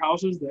our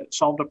warehouses that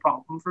solved a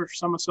problem for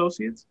some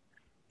associates.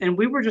 And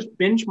we were just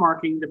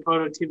benchmarking the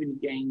productivity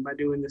gain by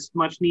doing this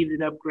much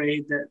needed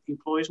upgrade that the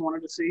employees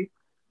wanted to see.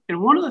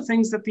 And one of the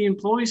things that the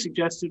employees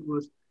suggested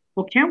was,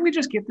 well, can't we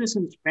just get this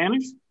in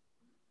Spanish?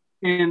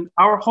 And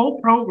our whole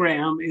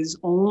program is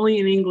only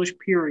in English,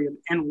 period.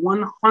 And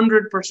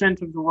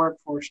 100% of the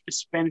workforce is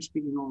Spanish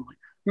speaking only.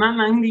 Not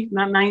 90,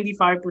 not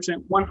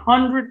 95%,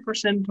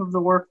 100% of the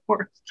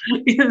workforce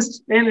is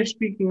Spanish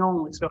speaking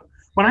only. So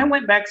when I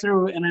went back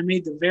through and I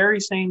made the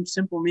very same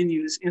simple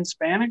menus in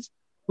Spanish,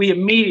 we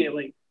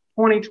immediately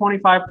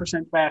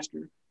 25%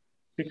 faster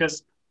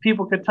because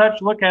people could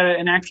touch, look at it,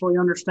 and actually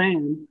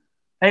understand,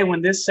 hey,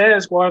 when this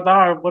says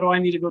guardar, what do I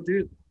need to go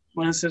do?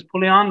 When it says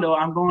puliando,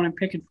 I'm going and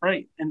picking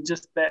freight. And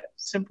just that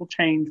simple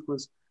change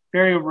was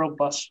very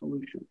robust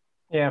solution.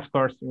 Yeah, of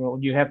course. Well,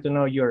 you have to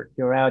know your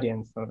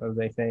audience, as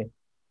they say.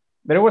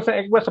 But it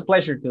was a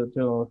pleasure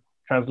to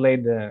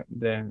translate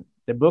the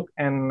book,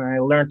 and I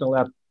learned a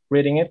lot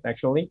reading it.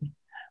 Actually,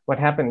 what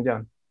happened,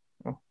 John?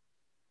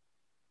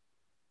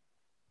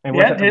 It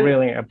was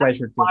really a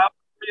pleasure to.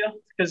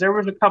 Because there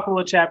was a couple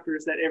of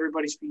chapters that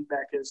everybody's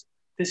feedback is,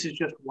 this is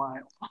just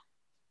wild.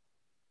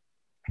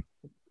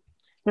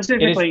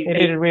 Specifically,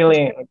 it is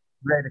really a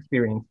great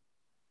experience.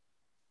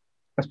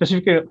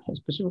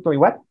 Specifically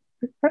what?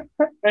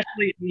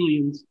 Especially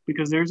aliens,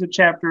 because there's a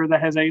chapter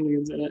that has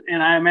aliens in it,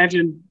 and I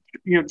imagine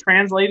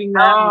translating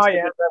that. Oh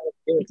yeah, that was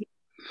good.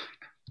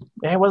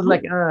 Yeah, it was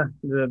like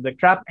the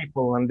crab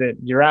people and the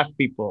giraffe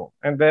people,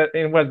 and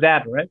it was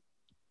that, right?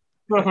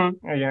 Uh-huh.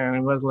 Yeah, and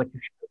it was like,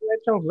 how do I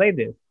translate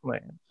this?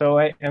 So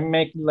I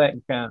make like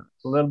a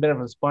little bit of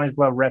a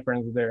SpongeBob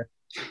reference there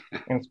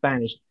in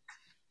Spanish.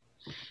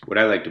 What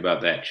I liked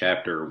about that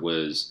chapter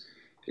was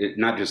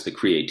not just the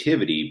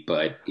creativity,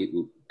 but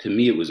to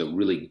me, it was a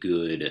really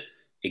good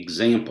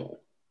example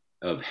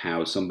of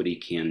how somebody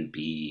can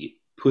be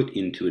put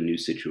into a new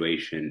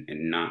situation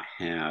and not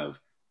have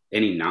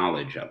any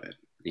knowledge of it,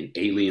 an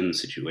alien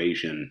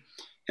situation,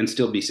 and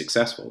still be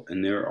successful.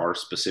 And there are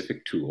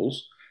specific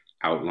tools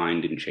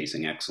outlined in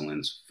Chasing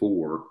Excellence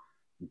for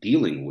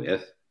dealing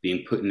with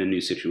being put in a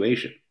new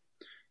situation.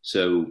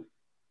 So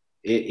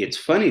it's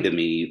funny to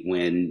me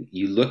when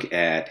you look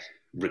at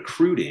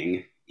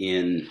recruiting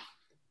in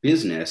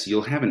business,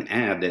 you'll have an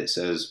ad that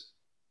says,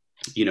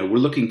 we're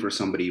looking for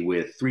somebody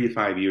with 3 to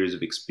 5 years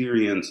of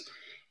experience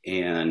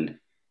and,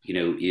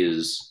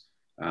 is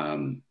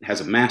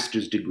has a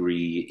master's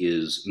degree,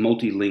 is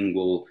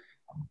multilingual,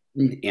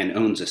 and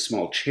owns a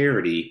small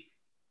charity,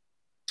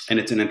 and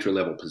it's an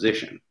entry-level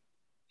position,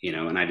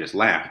 and I just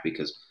laugh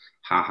because,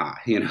 haha,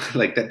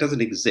 like that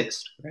doesn't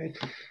exist, right?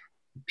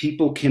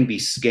 People can be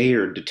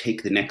scared to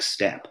take the next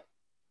step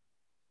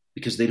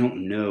because they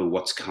don't know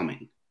what's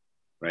coming,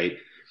 right?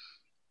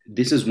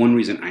 This is one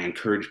reason I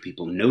encourage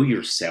people, know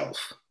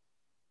yourself,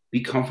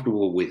 be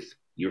comfortable with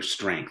your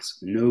strengths,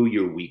 know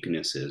your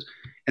weaknesses,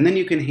 and then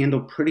you can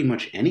handle pretty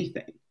much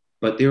anything.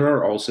 But there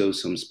are also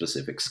some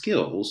specific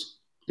skills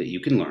that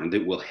you can learn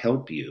that will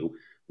help you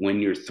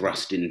when you're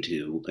thrust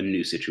into a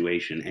new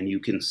situation, and you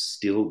can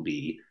still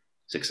be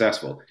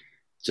successful.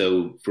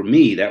 So for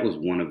me, that was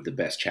one of the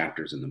best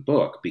chapters in the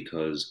book,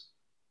 because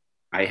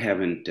I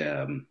haven't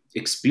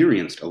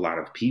experienced a lot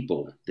of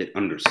people that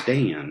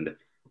understand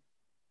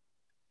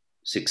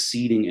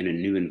succeeding in a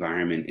new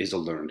environment is a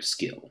learned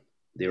skill.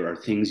 There are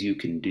things you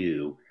can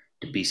do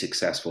to be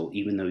successful,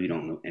 even though you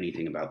don't know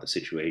anything about the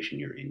situation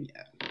you're in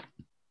yet.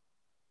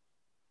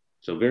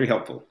 So very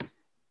helpful.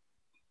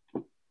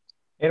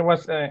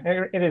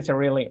 It is a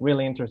really,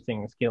 really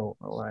interesting skill,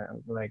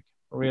 like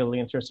really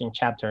interesting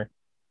chapter.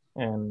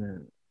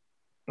 And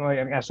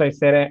as I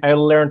said, I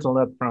learned a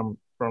lot from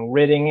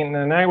reading it,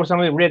 and I was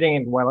only reading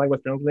it while I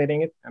was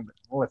translating it, and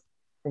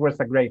it was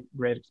a great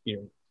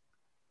experience.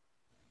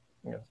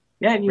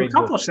 Yeah, and you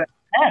accomplished that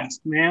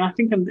fast, man. I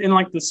think in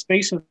like the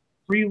space of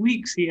 3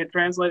 weeks, he had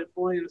translated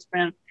fully into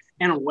Spanish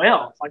and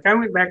well. Like I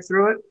went back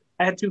through it.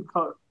 I had 2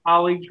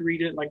 colleagues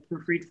read it, like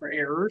proofread for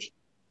errors,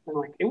 and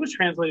like it was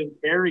translated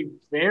very,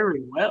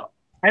 very well.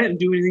 I didn't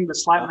do anything but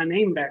slap my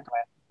name back,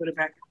 put it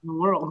back in the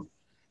world.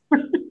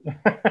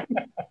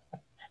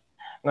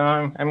 No,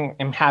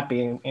 I'm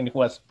happy, and it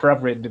was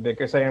proofread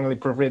because I only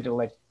proofread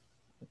like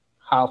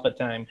half the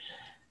time,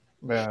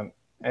 but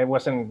I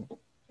wasn't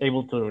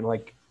able to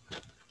like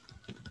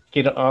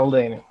get all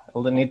the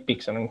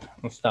nitpicks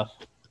and stuff.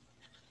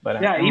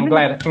 But yeah, I'm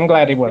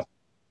glad it was.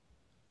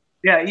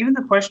 Yeah, even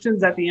the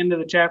questions at the end of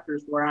the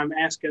chapters where I'm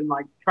asking,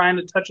 like trying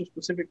to touch a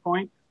specific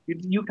point,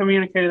 you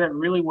communicated that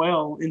really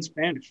well in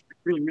Spanish,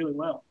 really, really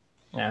well.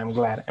 Yeah, I'm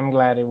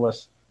glad it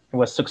was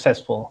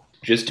successful.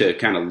 Just to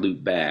kind of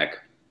loop back,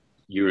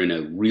 you're in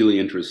a really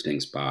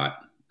interesting spot.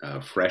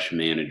 Fresh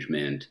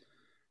management,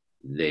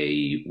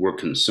 they were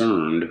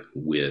concerned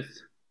with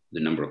the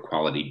number of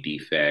quality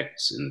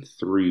defects, and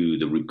through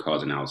the root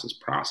cause analysis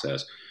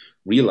process,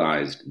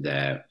 realized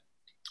that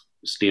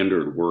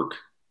standard work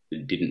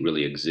didn't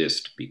really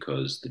exist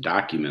because the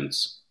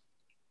documents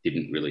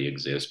didn't really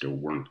exist or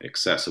weren't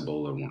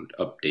accessible or weren't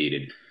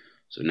updated.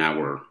 So now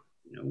we're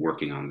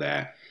working on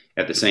that.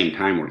 At the same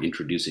time, we're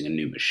introducing a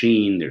new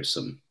machine. There's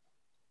some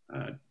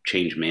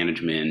change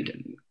management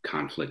and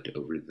conflict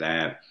over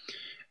that.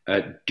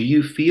 Do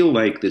you feel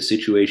like the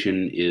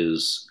situation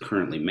is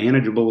currently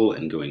manageable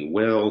and going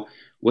well?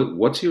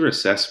 What's your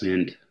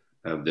assessment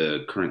of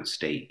the current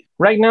state?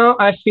 Right now,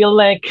 I feel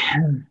like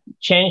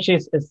change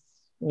is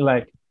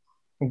like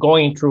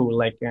going through,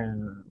 like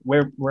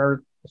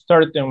we're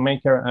starting to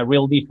make a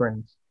real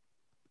difference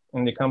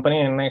in the company,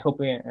 and I hope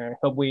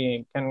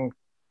we can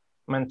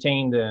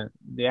maintain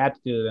the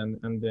attitude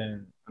and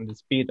the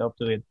speed up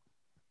to it,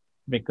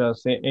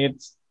 because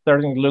it's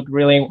starting to look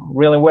really,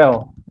 really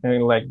well,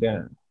 and like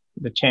the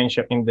change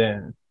in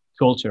the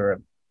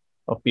culture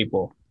of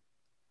people.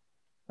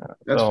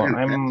 That's so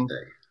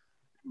fantastic.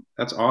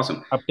 That's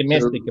awesome.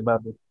 Optimistic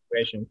about the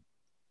situation.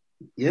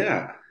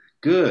 Yeah,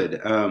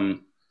 good.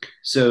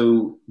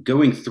 So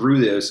going through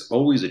this,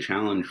 always a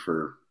challenge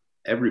for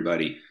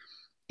everybody.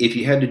 If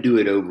you had to do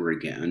it over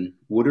again,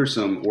 what are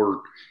some,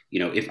 or,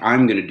 if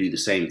I'm going to do the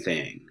same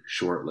thing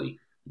shortly,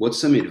 what's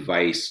some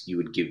advice you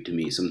would give to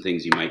me? Some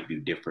things you might do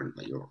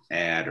differently, or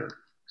add or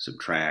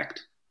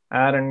subtract?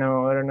 I don't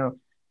know.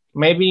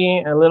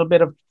 Maybe a little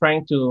bit of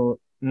trying to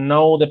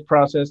know the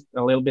process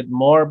a little bit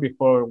more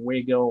before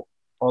we go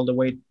all the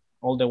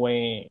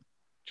way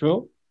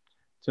through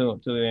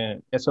to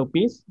the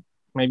SOPs.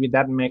 Maybe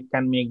that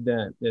can make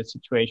the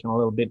situation a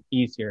little bit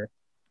easier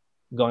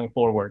going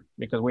forward,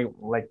 because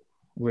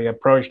we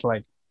approached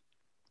right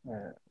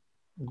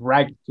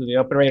to the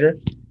operator,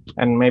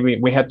 and maybe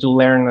we had to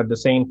learn at the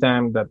same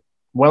time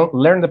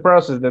learn the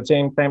process at the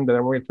same time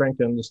that we're trying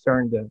to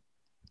understand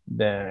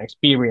the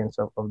experience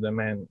of the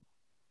man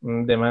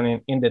in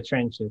the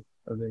trenches,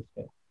 as they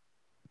say.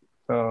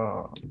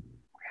 So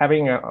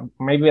having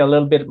maybe a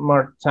little bit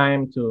more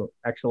time to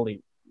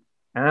actually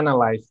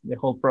analyze the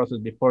whole process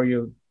before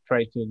you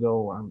try to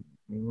go and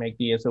make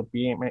the SOP,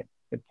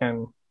 it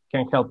can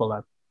help a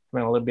lot. A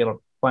little bit of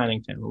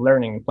planning time,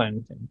 learning and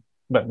planning time,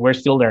 but we're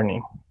still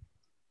learning.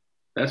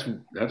 That's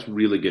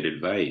really good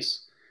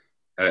advice.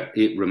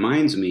 It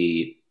reminds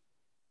me,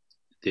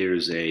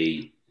 there's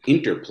a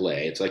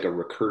interplay. It's like a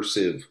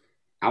recursive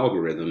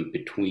algorithm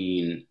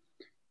between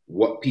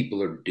what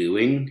people are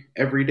doing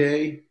every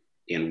day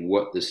and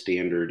what the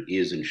standard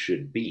is and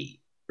should be,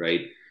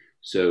 right?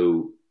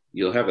 So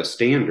you'll have a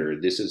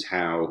standard. This is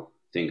how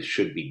things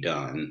should be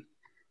done.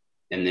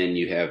 And then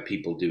you have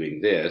people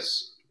doing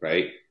this,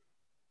 right?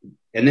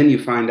 And then you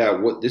find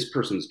out what this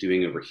person's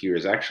doing over here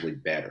is actually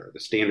better. The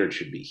standard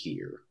should be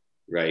here,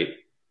 right?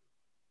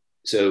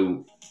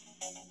 So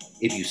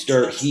if you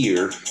start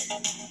here,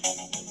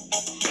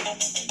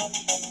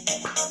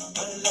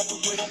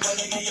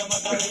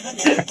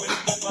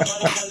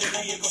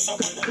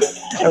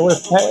 I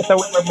thought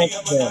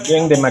we were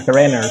doing the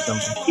Macarena or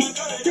something.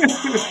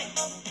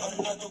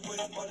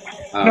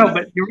 No,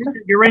 but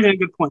you're raising a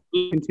good point.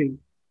 Continue.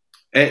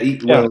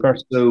 Well,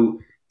 so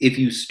if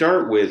you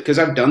start with, because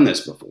I've done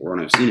this before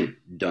and I've seen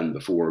it done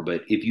before,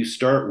 but if you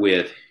start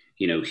with,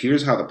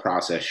 here's how the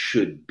process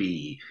should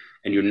be,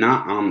 and you're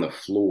not on the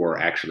floor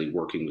actually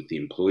working with the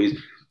employees,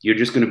 you're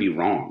just going to be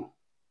wrong.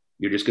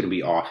 You're just going to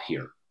be off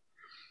here.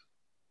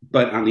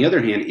 But on the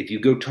other hand, if you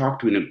go talk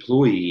to an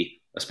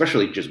employee,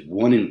 especially just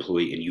one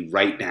employee, and you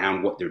write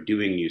down what they're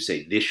doing and you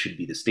say, this should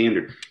be the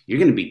standard, you're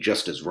going to be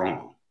just as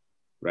wrong,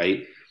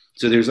 right?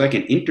 So there's like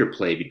an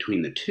interplay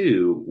between the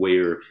two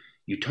where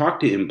you talk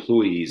to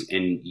employees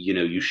and,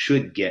 you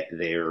should get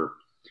their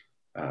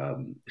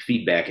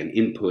feedback and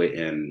input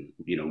and,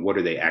 what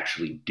are they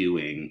actually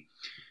doing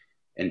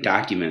and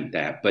document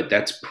that. But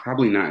that's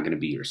probably not going to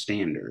be your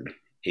standard.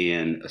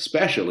 And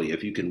especially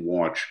if you can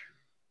watch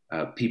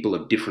people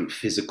of different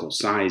physical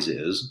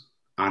sizes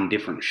on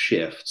different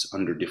shifts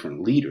under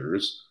different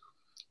leaders,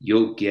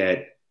 you'll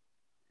get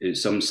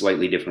some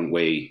slightly different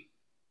way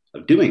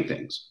of doing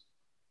things.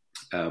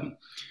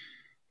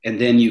 And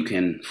then you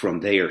can, from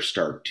there,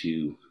 start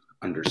to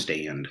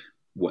understand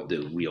what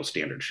the real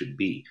standard should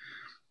be.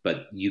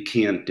 But you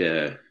can't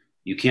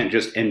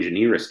just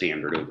engineer a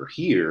standard over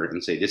here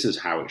and say, this is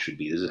how it should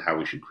be. This is how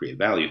we should create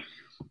value.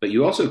 But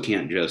you also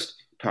can't just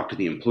talk to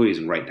the employees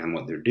and write down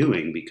what they're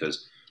doing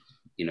because,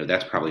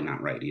 that's probably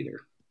not right either.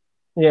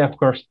 Yeah, of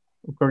course.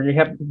 You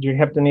have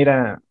to need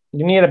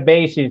a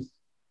basis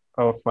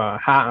of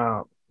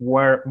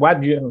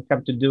what you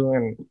have to do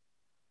and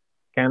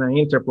kind of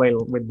interplay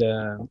with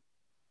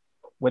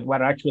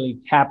what actually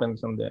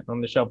happens on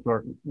the shop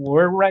floor.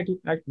 We're right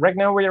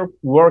now we are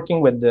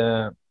working with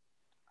the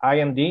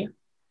R&D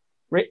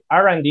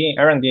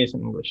is in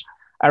English,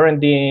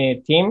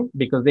 R&D team,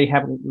 because they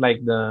have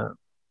like the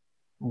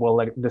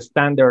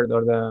standard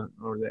or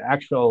the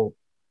actual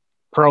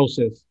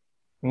process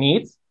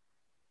needs,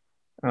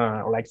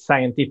 like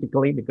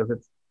scientifically, because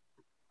it's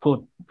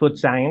food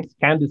science,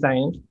 candy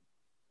science,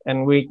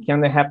 and we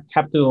kind of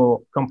have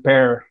to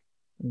compare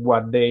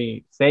what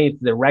they say is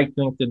the right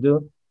thing to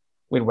do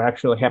with what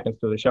actually happens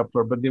to the shop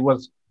floor. But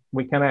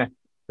we kind of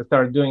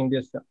started doing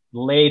this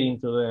late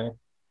into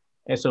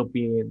the SOP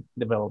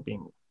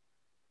developing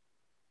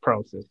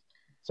process.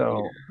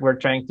 So we're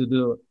trying to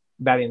do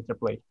that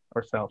interplay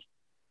ourselves.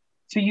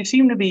 So you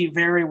seem to be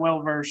very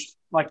well versed,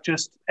 like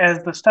just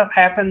as the stuff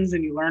happens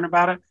and you learn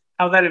about it,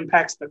 how that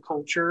impacts the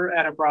culture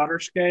at a broader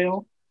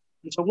scale.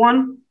 And so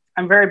one,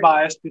 I'm very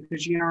biased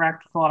because you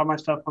interact with a lot of my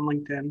stuff on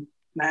LinkedIn, and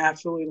I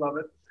absolutely love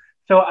it.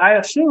 So I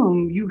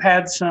assume you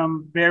had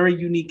some very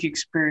unique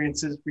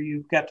experiences where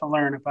you got to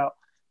learn about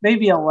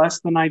maybe a less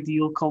than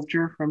ideal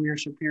culture from your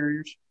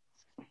superiors.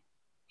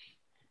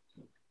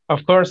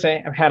 Of course,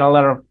 I've had a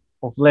lot of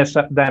less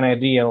than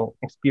ideal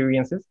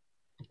experiences.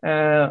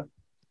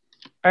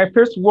 I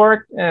first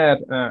worked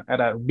at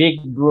a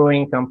big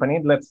brewing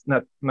company. Let's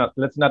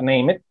not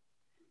name it.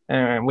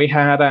 We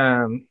had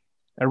a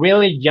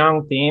really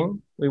young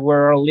team. We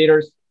were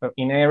leaders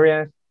in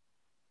areas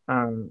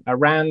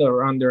around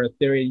or under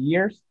 30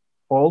 years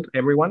old,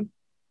 everyone.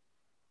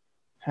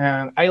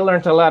 And I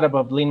learned a lot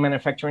about lean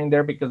manufacturing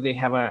there because they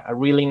have a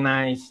really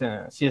nice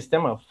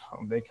system of,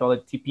 they call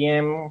it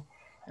TPM.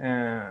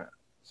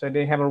 So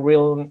they have a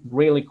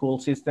really cool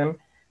system.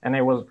 And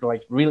I was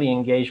like really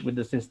engaged with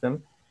the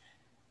system.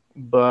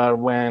 But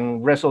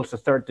when results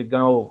started to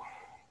go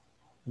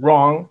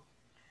wrong,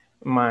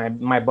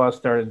 my boss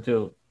started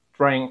to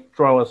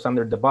throw us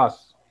under the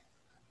bus,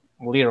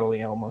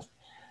 literally almost.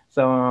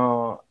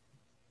 So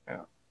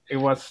it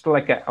was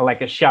like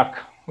a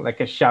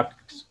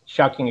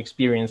shocking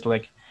experience,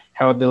 like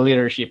how the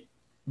leadership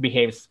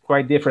behaves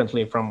quite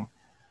differently from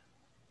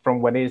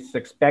what is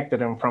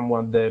expected and from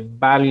what the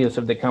values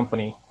of the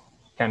company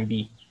can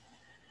be.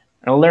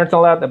 I learned a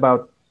lot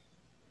about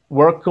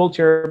work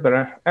culture, but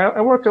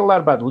I worked a lot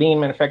about lean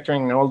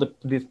manufacturing and all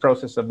this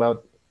process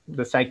about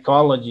the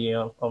psychology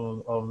of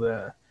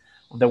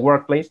the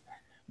workplace,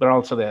 but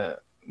also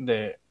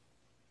the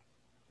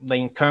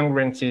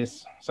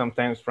incongruencies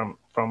sometimes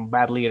from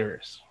bad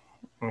leaders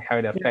and how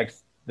it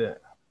affects the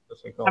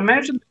psychology.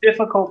 Imagine the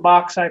difficult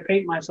box I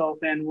paint myself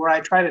in where I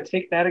try to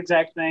take that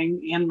exact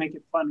thing and make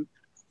it funny.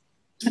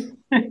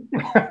 And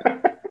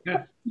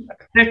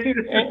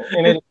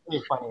it's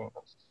really funny.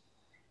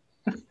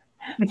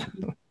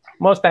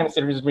 Most times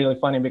it is really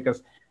funny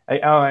because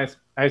I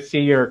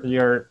see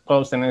your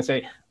post and I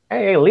say,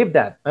 I live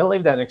that. I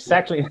live that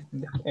exactly.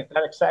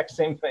 That exact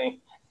same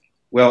thing.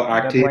 Well,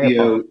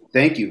 Octavio,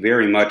 thank you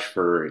very much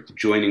for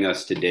joining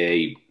us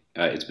today.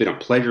 It's been a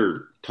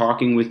pleasure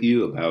talking with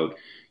you about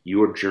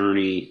your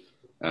journey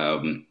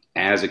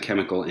as a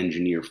chemical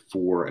engineer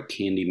for a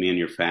candy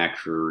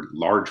manufacturer,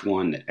 large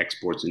one that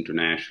exports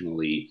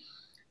internationally,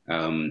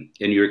 and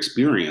your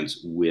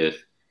experience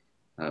with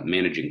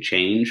managing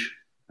change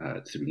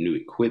through new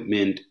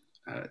equipment,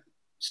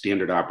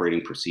 standard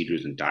operating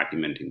procedures, and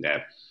documenting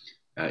that.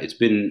 It's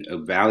been a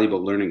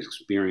valuable learning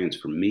experience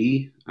for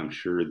me. I'm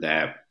sure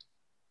that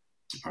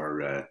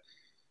our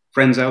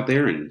friends out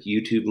there in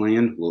YouTube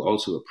land will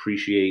also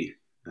appreciate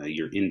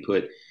your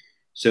input.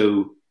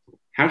 So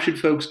how should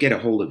folks get a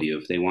hold of you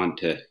if they want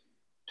to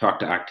talk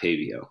to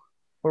Octavio?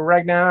 Well,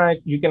 right now,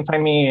 you can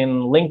find me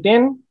in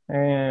LinkedIn.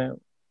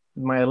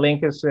 My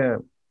link is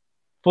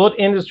food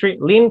industry,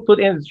 lean food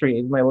industry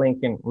is my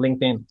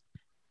LinkedIn.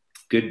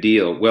 Good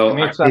deal. Well,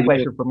 it's Octavio, a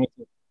pleasure for me.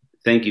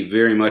 Thank you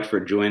very much for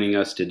joining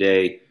us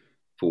today.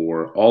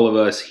 For all of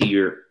us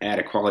here at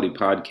Equality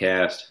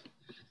Podcast,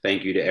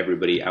 thank you to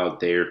everybody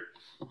out there.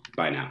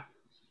 Bye now.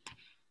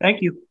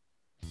 Thank you.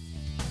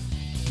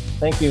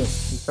 Thank you.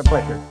 It's a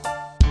pleasure.